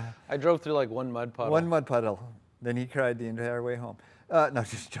yeah. I drove through like one mud puddle. One mud puddle. Then he cried the entire way home. No,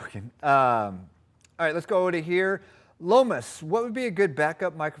 just joking. All right, let's go over to here. Lomas, what would be a good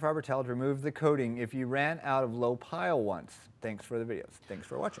backup microfiber towel to remove the coating if you ran out of low pile once? Thanks for the videos. Thanks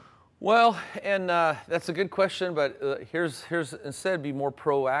for watching. Well, and that's a good question, but here's instead be more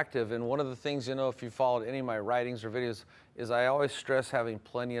proactive. And one of the things, you know, if you followed any of my writings or videos, is I always stress having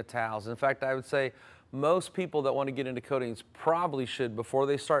plenty of towels. In fact, I would say most people that want to get into coatings probably should, before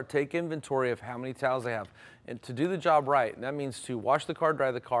they start, take inventory of how many towels they have. And to do the job right, and that means to wash the car, dry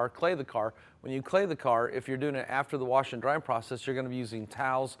the car, clay the car. When you clay the car, if you're doing it after the wash and drying process, you're going to be using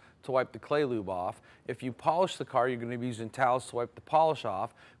towels to wipe the clay lube off. If you polish the car, you're going to be using towels to wipe the polish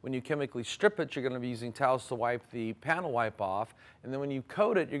off. When you chemically strip it, you're going to be using towels to wipe the panel wipe off. And then when you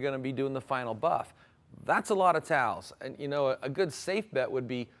coat it, you're going to be doing the final buff. That's a lot of towels. And you know, a good safe bet would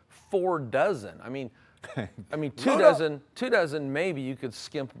be 4 dozen. I mean, two dozen maybe you could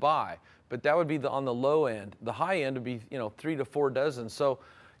skimp by, but that would be on the low end. The high end would be, you know, 3 to 4 dozen. So,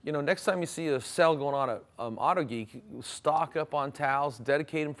 you know, next time you see a sale going on at Autogeek, stock up on towels,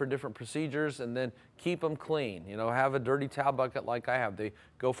 dedicate them for different procedures, and then keep them clean. You know, have a dirty towel bucket like I have. They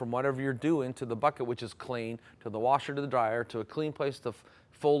go from whatever you're doing to the bucket, which is clean, to the washer, to the dryer, to a clean place to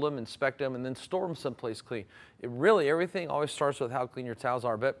fold them, inspect them, and then store them someplace clean. Everything always starts with how clean your towels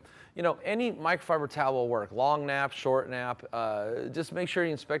are. But, you know, any microfiber towel will work. Long nap, short nap. Just make sure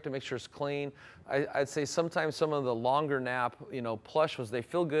you inspect it, make sure it's clean. I'd say sometimes some of the longer nap, you know, plush ones, they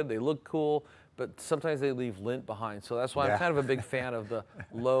feel good, they look cool, but sometimes they leave lint behind. So that's why I'm kind of a big fan of the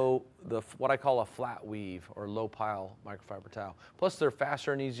what I call a flat weave or low pile microfiber towel. Plus they're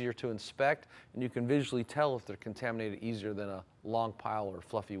faster and easier to inspect, and you can visually tell if they're contaminated easier than a long pile or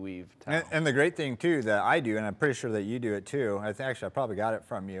fluffy weave towel. And the great thing too that I do, and I'm pretty sure that you do it too, actually I probably got it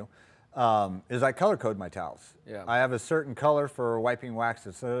from you, is I color code my towels. Yeah. I have a certain color for wiping wax,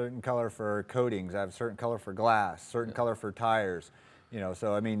 a certain color for coatings, I have a certain color for glass, certain color for tires. You know,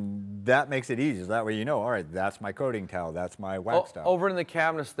 so I mean, that makes it easy. So that way you know, all right, that's my coating towel, that's my wax towel. Over in the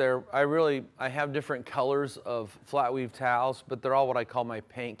cabinets there, I have different colors of flat weave towels, but they're all what I call my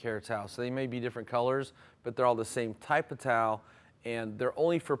paint care towels. So they may be different colors, but they're all the same type of towel, and they're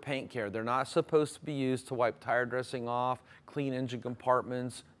only for paint care. They're not supposed to be used to wipe tire dressing off, clean engine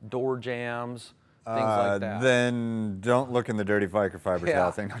compartments, door jams, things like that. Then don't look in the dirty microfiber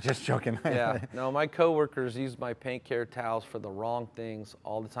towel thing. I'm just joking. Yeah, no, my coworkers use my paint care towels for the wrong things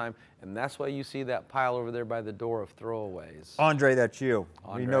all the time, and that's why you see that pile over there by the door of throwaways. Andre, that's you.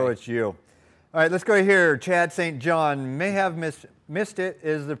 Andre. We know it's you. All right, let's go here. Chad St. John may have missed it.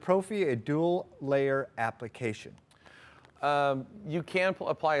 Is the Profi a dual layer application? You can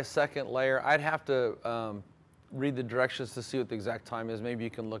apply a second layer. I'd have to read the directions to see what the exact time is. Maybe you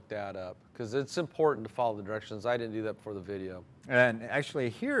can look that up, because it's important to follow the directions. I didn't do that before the video. And actually,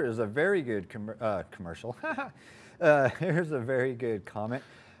 here is a very good commercial. Here's a very good comment.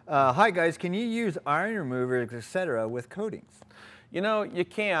 Hi guys, can you use iron removers, etc. with coatings? You know, you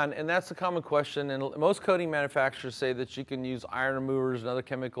can, and that's a common question, and most coating manufacturers say that you can use iron removers and other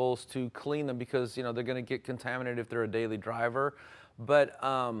chemicals to clean them because, you know, they're going to get contaminated if they're a daily driver. But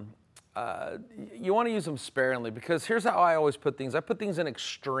you want to use them sparingly, because here's how I always put things. I put things in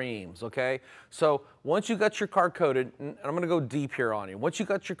extremes, okay? So once you got your car coated, and I'm going to go deep here on you. Once you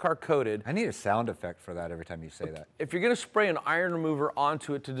got your car coated. I need a sound effect for that every time you say that. If you're going to spray an iron remover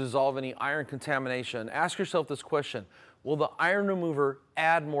onto it to dissolve any iron contamination, ask yourself this question. Will the iron remover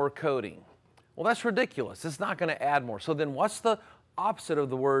add more coating? Well, that's ridiculous. It's not going to add more. So then what's the opposite of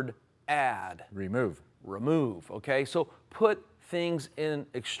the word add? Remove. Remove, okay? So put things in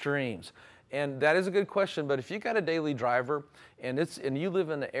extremes. And that is a good question, but if you got a daily driver and you live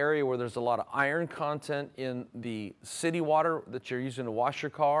in an area where there's a lot of iron content in the city water that you're using to wash your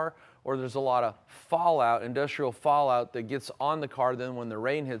car, or there's a lot of fallout, industrial fallout that gets on the car, then when the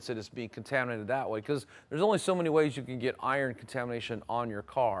rain hits it, it's being contaminated that way, because there's only so many ways you can get iron contamination on your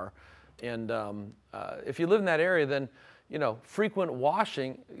car. And if you live in that area, then, you know, frequent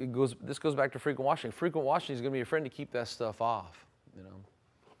washing, this goes back to frequent washing. Frequent washing is going to be your friend to keep that stuff off, you know.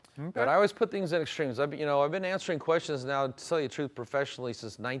 Okay. But I always put things in extremes. I've been answering questions now, to tell you the truth, professionally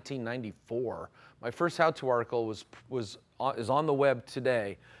since 1994. My first how-to article is on the web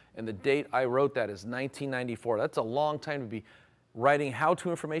today, and the date I wrote that is 1994. That's a long time to be writing how-to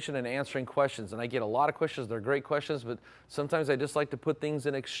information and answering questions. And I get a lot of questions. They're great questions, but sometimes I just like to put things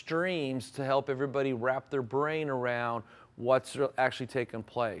in extremes to help everybody wrap their brain around what's actually taking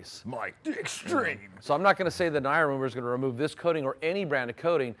place. Mike, the extreme. So I'm not going to say that an iron remover is going to remove this coating or any brand of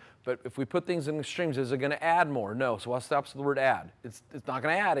coating, but if we put things in extremes, is it going to add more? No. So what's the opposite of the word add? It's not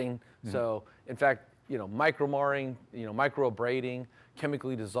going to adding. So in fact, you know, micro-marring, you know, micro-abrading,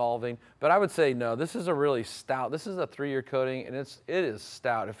 chemically dissolving. But I would say no. This is a really stout. This is a 3-year coating, and it is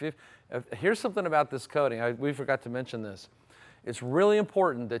stout. Here's something about this coating. We forgot to mention this. It's really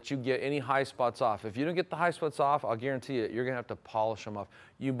important that you get any high spots off. If you don't get the high spots off, I'll guarantee you, you're going to have to polish them off.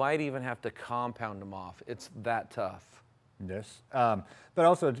 You might even have to compound them off. It's that tough. Yes. But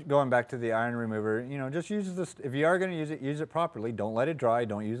also, going back to the iron remover, you know, just use this. If you are going to use it properly. Don't let it dry.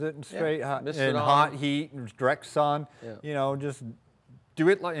 Don't use it in straight hot heat, direct sun. Yeah. You know, just do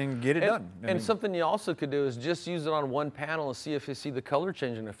it and get it done. And something you also could do is just use it on one panel and see if you see the color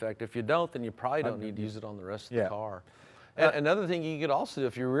changing effect. If you don't, then you probably don't need to use it on the rest of the car. Another thing you could also do,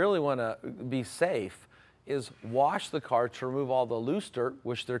 if you really want to be safe, is wash the car to remove all the loose dirt,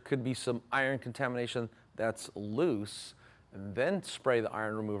 which there could be some iron contamination that's loose, and then spray the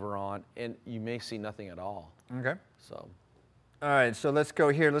iron remover on, and you may see nothing at all. Okay. So. All right, so let's go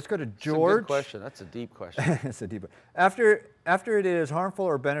here. Let's go to George. That's a good question. That's a deep question. It's a deep one. After it is harmful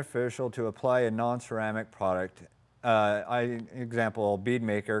or beneficial to apply a non-ceramic product, example, bead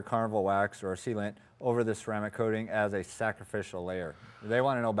maker, carnival wax, or sealant, over the ceramic coating as a sacrificial layer. They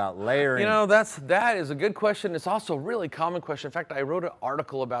want to know about layering. You know, that is a good question. It's also a really common question. In fact, I wrote an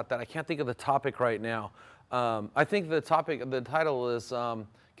article about that. I can't think of the topic right now. I think the title is, can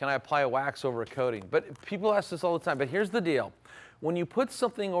I apply a wax over a coating? But people ask this all the time. But here's the deal. When you put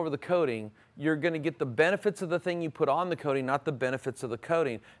something over the coating, you're going to get the benefits of the thing you put on the coating, not the benefits of the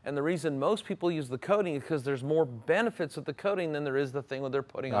coating. And the reason most people use the coating is because there's more benefits of the coating than there is the thing that they're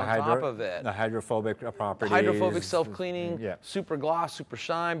putting on top of it. The hydrophobic properties. Hydrophobic, self-cleaning, super gloss, super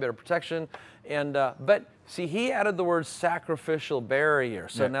shine, better protection. And but see, he added the word sacrificial barrier.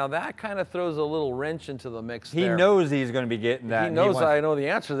 So now that kind of throws a little wrench into the mix there. He knows he's going to be getting that. He knows I know the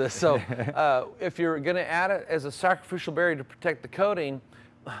answer to this. So if you're going to add it as a sacrificial barrier to protect the coating,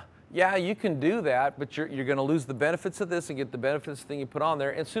 yeah, you can do that, but you're going to lose the benefits of this and get the benefits of the thing you put on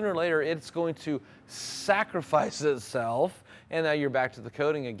there. And sooner or later, it's going to sacrifice itself, and now you're back to the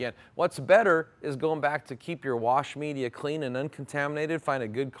coating again. What's better is going back to keep your wash media clean and uncontaminated. Find a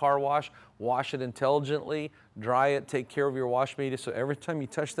good car wash it intelligently, dry it, take care of your wash media. So every time you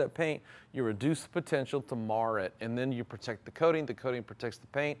touch that paint, you reduce the potential to mar it. And then you protect the coating protects the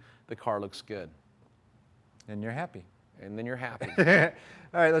paint, the car looks good. And you're happy. And then you're happy.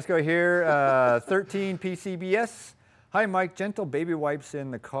 All right, let's go here. 13 PCBS. Hi, Mike. Gentle baby wipes in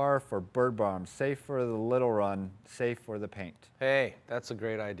the car for bird bombs. Safe for the little run. Safe for the paint. Hey, that's a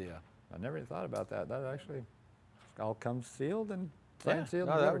great idea. I never even thought about that. That actually all comes sealed and sealed.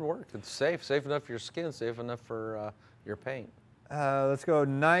 No, that would work. It's safe. Safe enough for your skin. Safe enough for your paint. Let's go.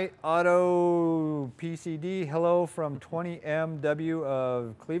 Night Auto PCD. Hello from 20MW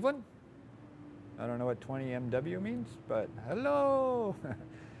of Cleveland. I don't know what 20MW means, but hello.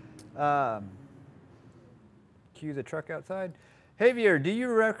 Cue the truck outside. Javier, do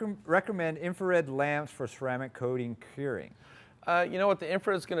you recommend infrared lamps for ceramic coating curing? You know what the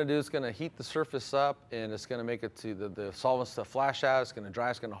infrared is going to do? It's going to heat the surface up, and it's going to make it to the solvents to flash out. It's going to dry.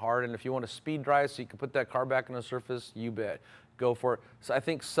 It's going to harden. If you want to speed dry so you can put that car back on the surface, you bet. Go for it. So I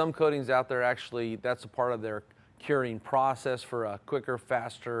think some coatings out there actually, that's a part of their curing process for a quicker,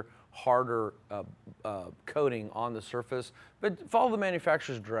 faster, harder coating on the surface. But follow the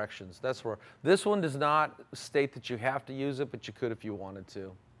manufacturer's directions. That's where this one does not state that you have to use it, but you could if you wanted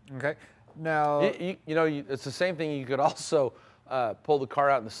to. Okay. Now, you know, it's the same thing. You could also pull the car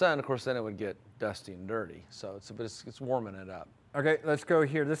out in the sun. Of course, then it would get dusty and dirty. So it's warming it up. okay, let's go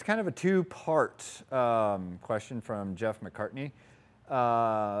here. This is kind of a two-part question from Jeff McCartney.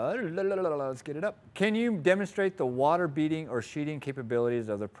 Let's get it up. Can you demonstrate the water beating or sheeting capabilities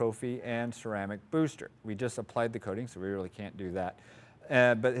of the Profi and ceramic booster? We just applied the coating, so we really can't do that.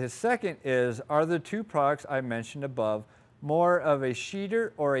 But his second is, are the two products I mentioned above more of a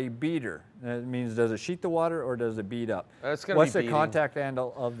sheeter or a beater? That means, does it sheet the water or does it beat up? It's gonna What's be the beating. contact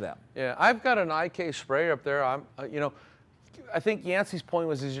angle of them? Yeah, I've got an IK sprayer up there. You know, I think Yancy's point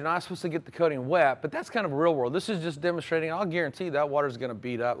was you're not supposed to get the coating wet, but that's kind of real world. This is just demonstrating. I'll guarantee that water's going to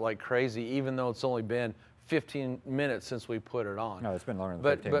beat up like crazy, even though it's only been 15 minutes since we put it on. No, it's been longer than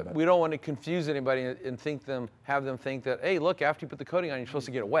but 15. But we don't want to confuse anybody and have them think that, hey, look, after you put the coating on, you're supposed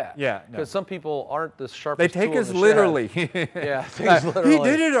to get it wet. Yeah. Because some people aren't the They sharpest take tool us in the literally. shed. Yeah, take us literally. He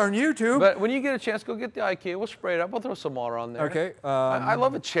did it on YouTube. But when you get a chance, go get the IK. We'll spray it up. We'll throw some water on there. Okay. I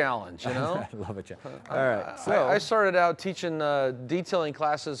love a challenge, you know? I love it, Jeff. All right. So I started out teaching detailing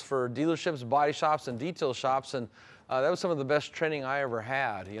classes for dealerships, body shops, and detail shops, and that was some of the best training I ever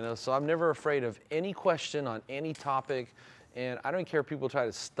had, you know? So I'm never afraid of any question on any topic, and I don't care if people try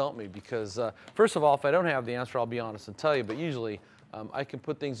to stump me because, first of all, if I don't have the answer, I'll be honest and tell you, but usually I can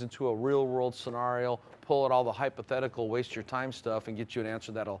put things into a real-world scenario, pull out all the hypothetical, waste your time stuff, and get you an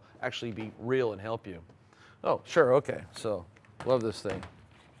answer that'll actually be real and help you. Oh, sure, okay. So, love this thing.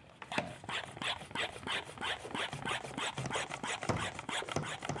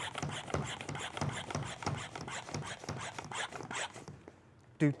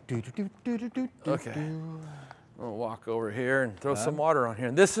 Okay. I'll walk over here and throw some water on here.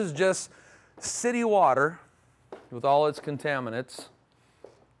 And this is just city water with all its contaminants.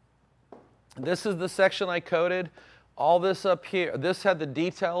 This is the section I coated. All this up here, this had the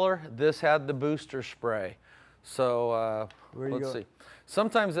detailer, this had the booster spray. So let's see.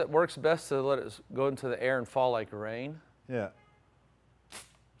 Sometimes it works best to let it go into the air and fall like rain. yeah.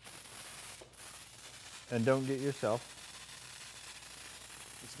 And don't get yourself.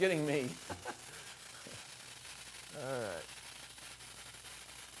 It's getting me. All right.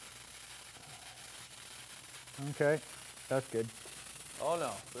 Okay, that's good. Oh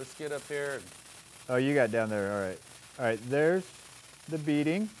no, let's get up here. Oh, you got down there, all right. All right, there's the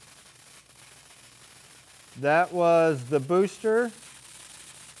beading. That was the booster.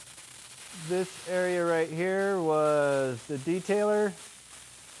 This area right here was the detailer.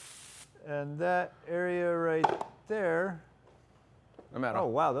 And that area right there. No matter. Oh,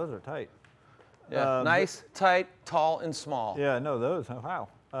 wow, those are tight. Yeah, nice, tight, tall, and small. Yeah, no, those, oh,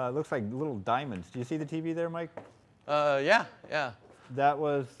 wow. Looks like little diamonds. Do you see the TV there, Mike? Yeah. That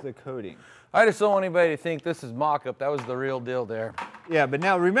was the coating. I just don't want anybody to think this is mock-up. That was the real deal there. Yeah, but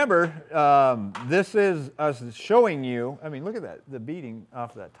now remember, this is us showing you, I mean, look at that, the beading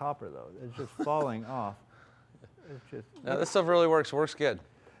off that topper, though. It's just falling off. It's just, Now, this stuff really works good.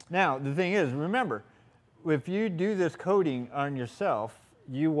 Now, the thing is, remember, if you do this coating on yourself,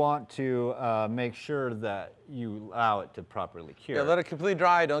 you want to make sure that you allow it to properly cure. Yeah, let it completely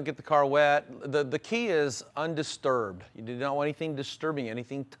dry. Don't get the car wet. The key is undisturbed. You do not want anything disturbing,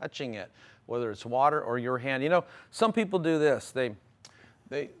 anything touching it, whether it's water or your hand. You know, some people do this. They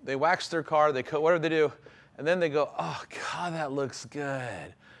wax their car, they coat, whatever they do, and then they go, oh, God, that looks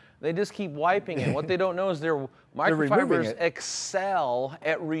good. They just keep wiping it. What they don't know is their microfibers excel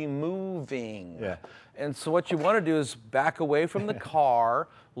at removing. Yeah. And so what you want to do is back away from the car,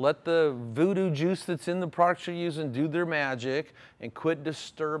 let the voodoo juice that's in the products you're using do their magic, and quit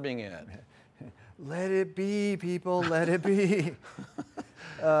disturbing it. Let it be, people, let it be.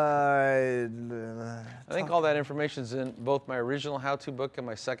 I think all that information is in both my original how-to book and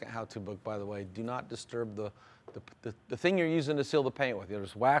my second how-to book, by the way. Do not disturb the thing you're using to seal the paint with.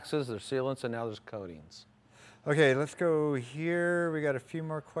 There's waxes, there's sealants, and now there's coatings. Okay, let's go here. We got a few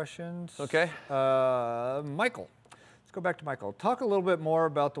more questions. Okay. Michael. Let's go back to Michael. Talk a little bit more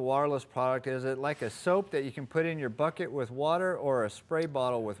about the waterless product. Is it like a soap that you can put in your bucket with water, or a spray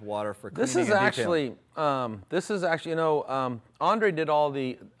bottle with water for cleaning and detailing? This is actually, you know, Andre did all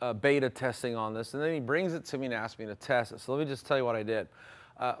the beta testing on this, and then he brings it to me and asks me to test it. So let me just tell you what I did.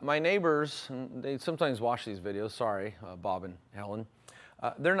 My neighbors, and they sometimes watch these videos, sorry, Bob and Helen,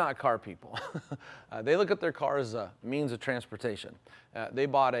 they're not car people. They look at their car as a means of transportation. They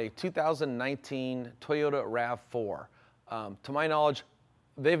bought a 2019 Toyota RAV4. To my knowledge,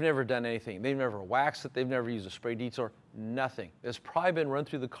 they've never done anything. They've never waxed it. They've never used a spray detail, nothing. It's probably been run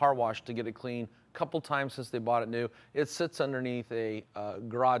through the car wash to get it clean a couple times since they bought it new. It sits underneath a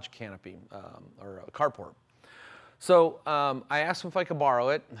garage canopy or a carport. So I asked them if I could borrow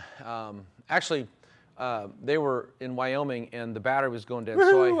it. Actually, they were in Wyoming and the battery was going dead.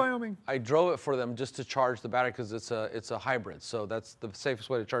 So Wyoming. I drove it for them just to charge the battery because it's a hybrid. So that's the safest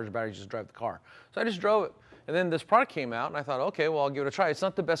way to charge the battery, just drive the car. So I just drove it. And then this product came out and I thought, okay, well, I'll give it a try. It's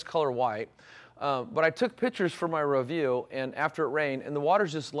not the best color white. But I took pictures for my review, and after it rained, and the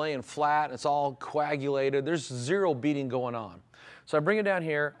water's just laying flat, it's all coagulated, there's zero beating going on. So I bring it down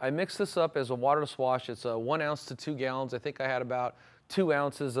here, I mix this up as a waterless wash. It's a 1 ounce to 2 gallons. I think I had about 2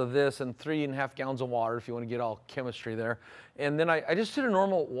 ounces of this and 3.5 gallons of water if you want to get all chemistry there. And then I just did a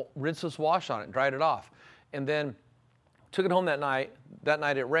normal rinseless wash on it, dried it off. And then took it home that night. That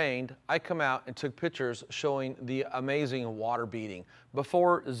night it rained. I come out and took pictures showing the amazing water beating.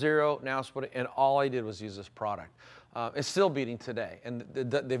 Before, 0, now split, and all I did was use this product. It's still beating today, and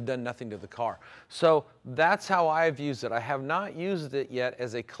they've done nothing to the car. So that's how I've used it. I have not used it yet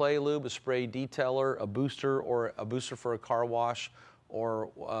as a clay lube, a spray detailer, a booster, or a booster for a car wash.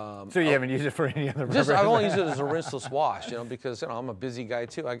 Or so you haven't used it for any other purpose? I've only used it as a rinseless wash, you know, because I'm a busy guy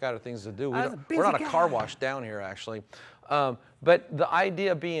too. I got things to do. We're not a car wash down here actually. But the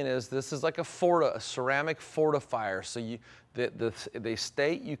idea being is this is like a ceramic fortifier. So they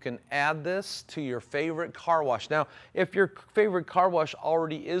state you can add this to your favorite car wash. Now, if your favorite car wash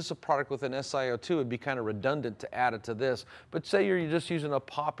already is a product with an SiO2, it'd be kind of redundant to add it to this. But say you're just using a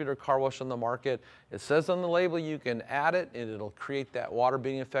popular car wash on the market, it says on the label you can add it, and it'll create that water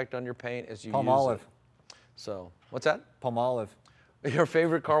beating effect on your paint as you use it. So, what's that? Palmolive. Your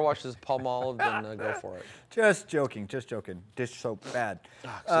favorite car wash is Palmolive, then go for it. Just joking, just joking. Dish soap bad.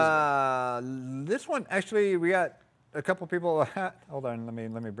 This one, actually, we got a couple people. Hold on, let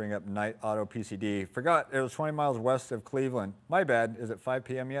me bring up Night Auto PCD. Forgot it was 20 miles west of Cleveland. My bad. Is it 5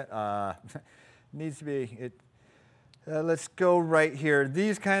 p.m. yet? Needs to be. Let's go right here.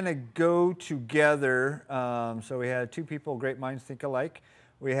 These kind of go together. So we had 2 people, great minds think alike.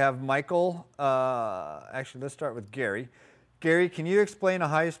 We have Michael. Actually, let's start with Gary. Gary, can you explain a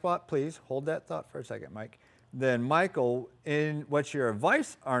high spot, please? Hold that thought for a second, Mike. Then Michael, what's your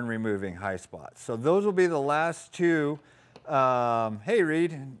advice on removing high spots? So those will be the last 2. Hey,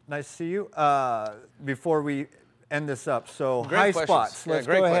 Reed, nice to see you. Before we end this up, so high spots. Let's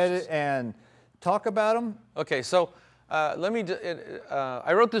go ahead and talk about them. Okay, so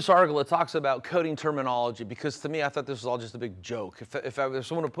I wrote this article that talks about coding terminology because to me, I thought this was all just a big joke. If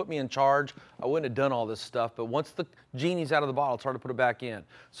someone had put me in charge, I wouldn't have done all this stuff. But once the genie's out of the bottle, it's hard to put it back in.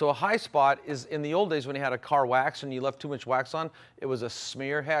 So a high spot is in the old days when you had a car wax and you left too much wax on, it was a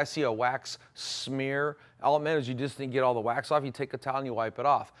smear. Hey, I see a wax smear. All it meant is you just didn't get all the wax off. You take a towel and you wipe it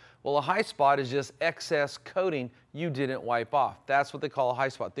off. Well, a high spot is just excess coating you didn't wipe off. That's what they call a high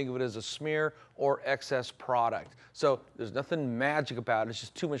spot. Think of it as a smear or excess product. So there's nothing magic about it. It's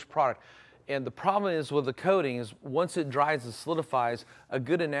just too much product. And the problem is with the coating is once it dries and solidifies, a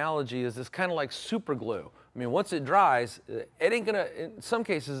good analogy is it's kind of like super glue. I mean, once it dries, it ain't gonna, in some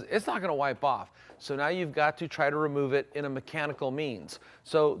cases, it's not gonna wipe off. So now you've got to try to remove it in a mechanical means.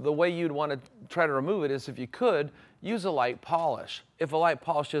 So the way you'd want to try to remove it is if you could, use a light polish. If a light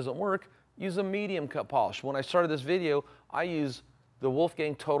polish doesn't work, use a medium cut polish. When I started this video, I used the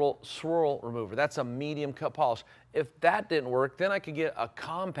Wolfgang Total Swirl Remover. That's a medium cut polish. If that didn't work, then I could get a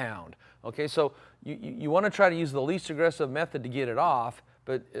compound. Okay, so you want to try to use the least aggressive method to get it off,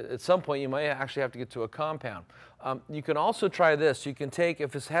 but at some point you might actually have to get to a compound. You can also try this. You can take,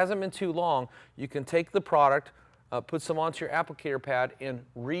 if this hasn't been too long, you can take the product, put some onto your applicator pad and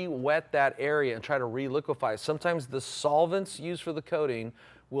re-wet that area and try to re-liquefy. Sometimes the solvents used for the coating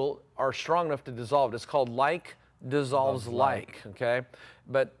are strong enough to dissolve it. It's called like dissolves like, okay?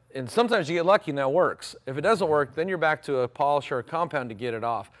 And sometimes you get lucky and that works. If it doesn't work, then you're back to a polish or a compound to get it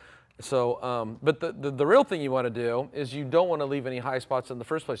off. So, but the real thing you want to do is you don't want to leave any high spots in the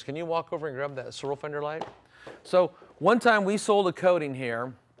first place. Can you walk over and grab that swirl fender light? So one time we sold a coating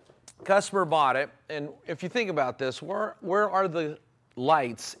here, customer bought it, and if you think about this, where are the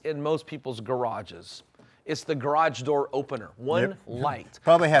lights in most people's garages? It's the garage door opener, one light.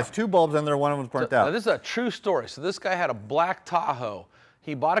 Probably has 2 bulbs in there, one of them's burnt out. Now this is a true story. So this guy had a black Tahoe.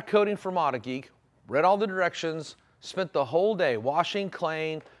 He bought a coating from Autogeek, read all the directions, spent the whole day washing,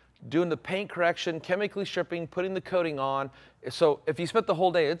 claying, doing the paint correction, chemically stripping, putting the coating on. So if he spent the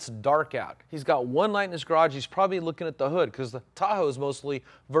whole day, it's dark out. He's got one light in his garage. He's probably looking at the hood because the Tahoe is mostly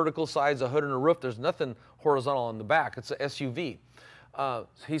vertical sides, a hood and a roof. There's nothing horizontal on the back. It's an SUV.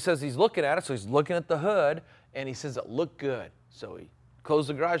 He says he's looking at it, so he's looking at the hood, and he says it looked good. So he closed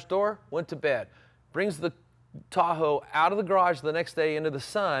the garage door, went to bed, brings the Tahoe out of the garage the next day into the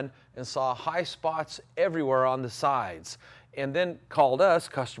sun and saw high spots everywhere on the sides. And then called us,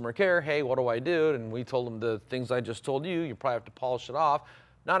 customer care, hey, what do I do? And we told him the things I just told you. You probably have to polish it off.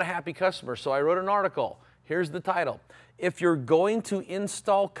 Not a happy customer, so I wrote an article. Here's the title. If you're going to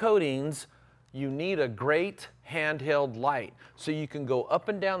install coatings, you need a great handheld light so you can go up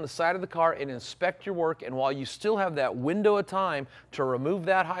and down the side of the car and inspect your work, and while you still have that window of time to remove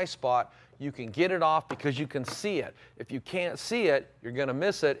that high spot, you can get it off because you can see it. If you can't see it, you're going to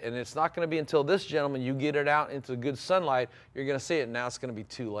miss it, and it's not going to be until this gentleman you get it out into good sunlight, you're going to see it, and now it's going to be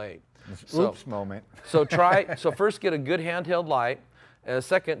too late. Oops moment. So first get a good handheld light.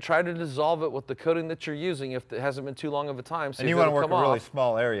 Second, try to dissolve it with the coating that you're using if it hasn't been too long of a time. And you want to work a really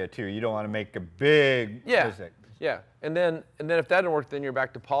small area too. You don't want to make a big physics. Yeah, and then if that didn't work, then you're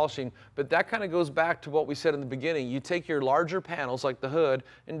back to polishing. But that kind of goes back to what we said in the beginning. You take your larger panels like the hood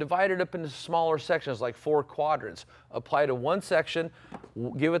and divide it up into smaller sections like 4 quadrants. Apply to one section,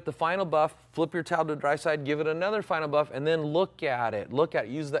 give it the final buff, flip your towel to the dry side, give it another final buff, and then look at it. Look at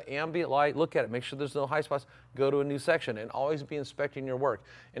it. Use the ambient light. Look at it. Make sure there's no high spots. Go to a new section and always be inspecting your work.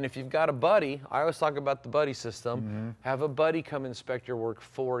 And if you've got a buddy, I always talk about the buddy system. Have a buddy come inspect your work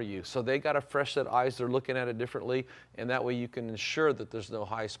for you. So they got a fresh set of eyes. They're looking at it differently, and that way you can ensure that there's no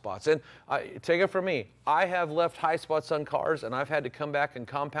high spots. And take it from me. I have left high spots on cars, and I've had to come back and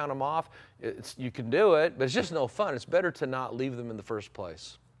compound them off. You can do it, but it's just no fun. It's better to not leave them in the first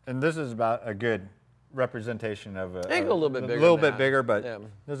place. And this is about a good representation of a, go a little bit bigger. A little bit bigger, but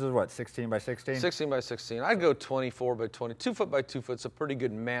this is what, 16 by 16? 16 by 16. I'd go 24 by 20. 2 foot by 2 foot is a pretty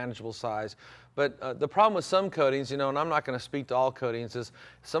good manageable size. But the problem with some coatings, and I'm not going to speak to all coatings, is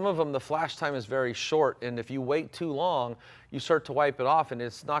some of them the flash time is very short, and if you wait too long, you start to wipe it off, and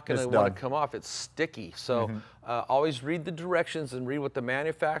it's not going to want to come off. It's sticky. So always read the directions and read what the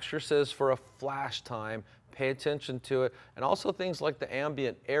manufacturer says for a flash time. Pay attention to it, and also things like the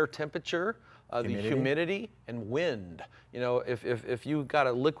ambient air temperature. The humidity and wind. If you've got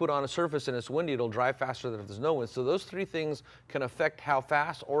a liquid on a surface and it's windy, it'll dry faster than if there's no wind. So those 3 things can affect how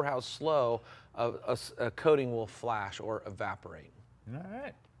fast or how slow a coating will flash or evaporate. All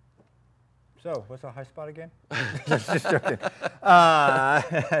right. So what's a high spot again? Just joking.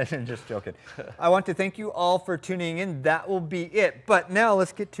 I'm just joking. I want to thank you all for tuning in. That will be it. But now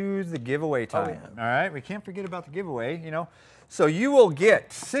let's get to the giveaway time. All right. We can't forget about the giveaway, So you will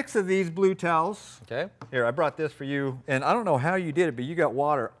get 6 of these blue towels. Okay. Here, I brought this for you, and I don't know how you did it, but you got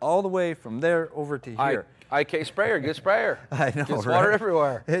water all the way from there over to here. IK sprayer, good sprayer. I know, Gets water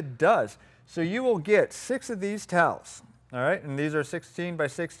everywhere. It does. So you will get 6 of these towels. All right, and these are 16 by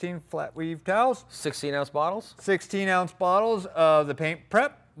 16 flat weave towels. 16-ounce bottles. 16-ounce bottles of the paint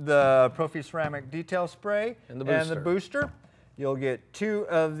prep, the Profi ceramic detail spray, and the booster. You'll get 2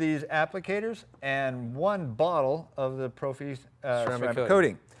 of these applicators and 1 bottle of the Profi ceramic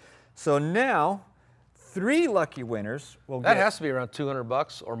coating. So now, 3 lucky winners will get. That has to be around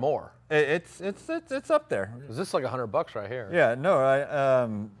 $200 or more. It's up there. Is this like $100 right here? Yeah,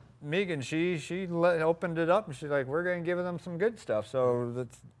 no, Megan, she opened it up and she's like, we're going to give them some good stuff. So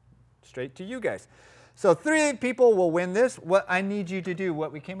that's straight to you guys. So 3 people will win this. What I need you to do,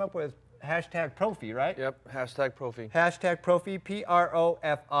 what we came up with, hashtag Profi, right? Yep, hashtag Profi. Hashtag Profi,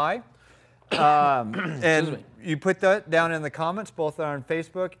 P-R-O-F-I. And you put that down in the comments, both on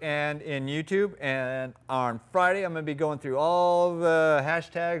Facebook and in YouTube. And on Friday, I'm going to be going through all the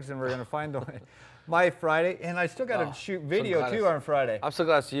hashtags and we're going to find the My Friday, and I still got to shoot video too on Friday. I'm so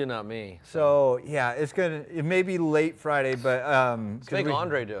glad it's you, not me. So yeah, it may be late Friday, but let's make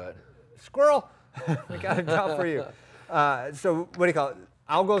Andre do it. Squirrel, we got a job for you. So what do you call it?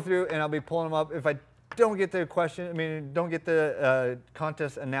 I'll go through and I'll be pulling them up. If I don't get the don't get the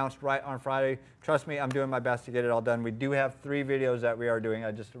contest announced right on Friday, trust me, I'm doing my best to get it all done. We do have 3 videos that we are doing.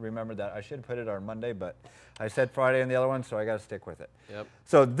 I just remembered that. I should have put it on Monday, but I said Friday on the other one, so I got to stick with it. Yep.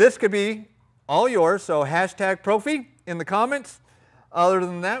 So this could be all yours, so hashtag Profi in the comments. Other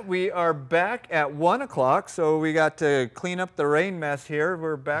than that, we are back at 1 o'clock, so we got to clean up the rain mess here.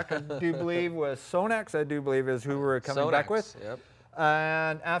 We're back, I do believe, with Sonax, I do believe is who we're coming back with. Yep.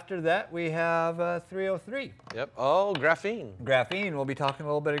 And after that, we have 303. Yep. Oh, graphene. Graphene. We'll be talking a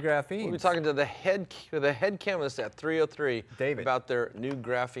little bit of graphene. We'll be talking to the head chemist at 303, David, about their new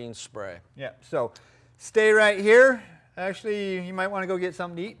graphene spray. Yeah. So stay right here. Actually, you might want to go get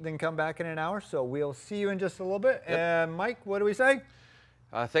something to eat, then come back in an hour. So we'll see you in just a little bit. Yep. And Mike, what do we say?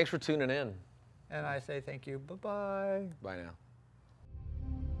 Thanks for tuning in. And I say thank you. Bye-bye. Bye now.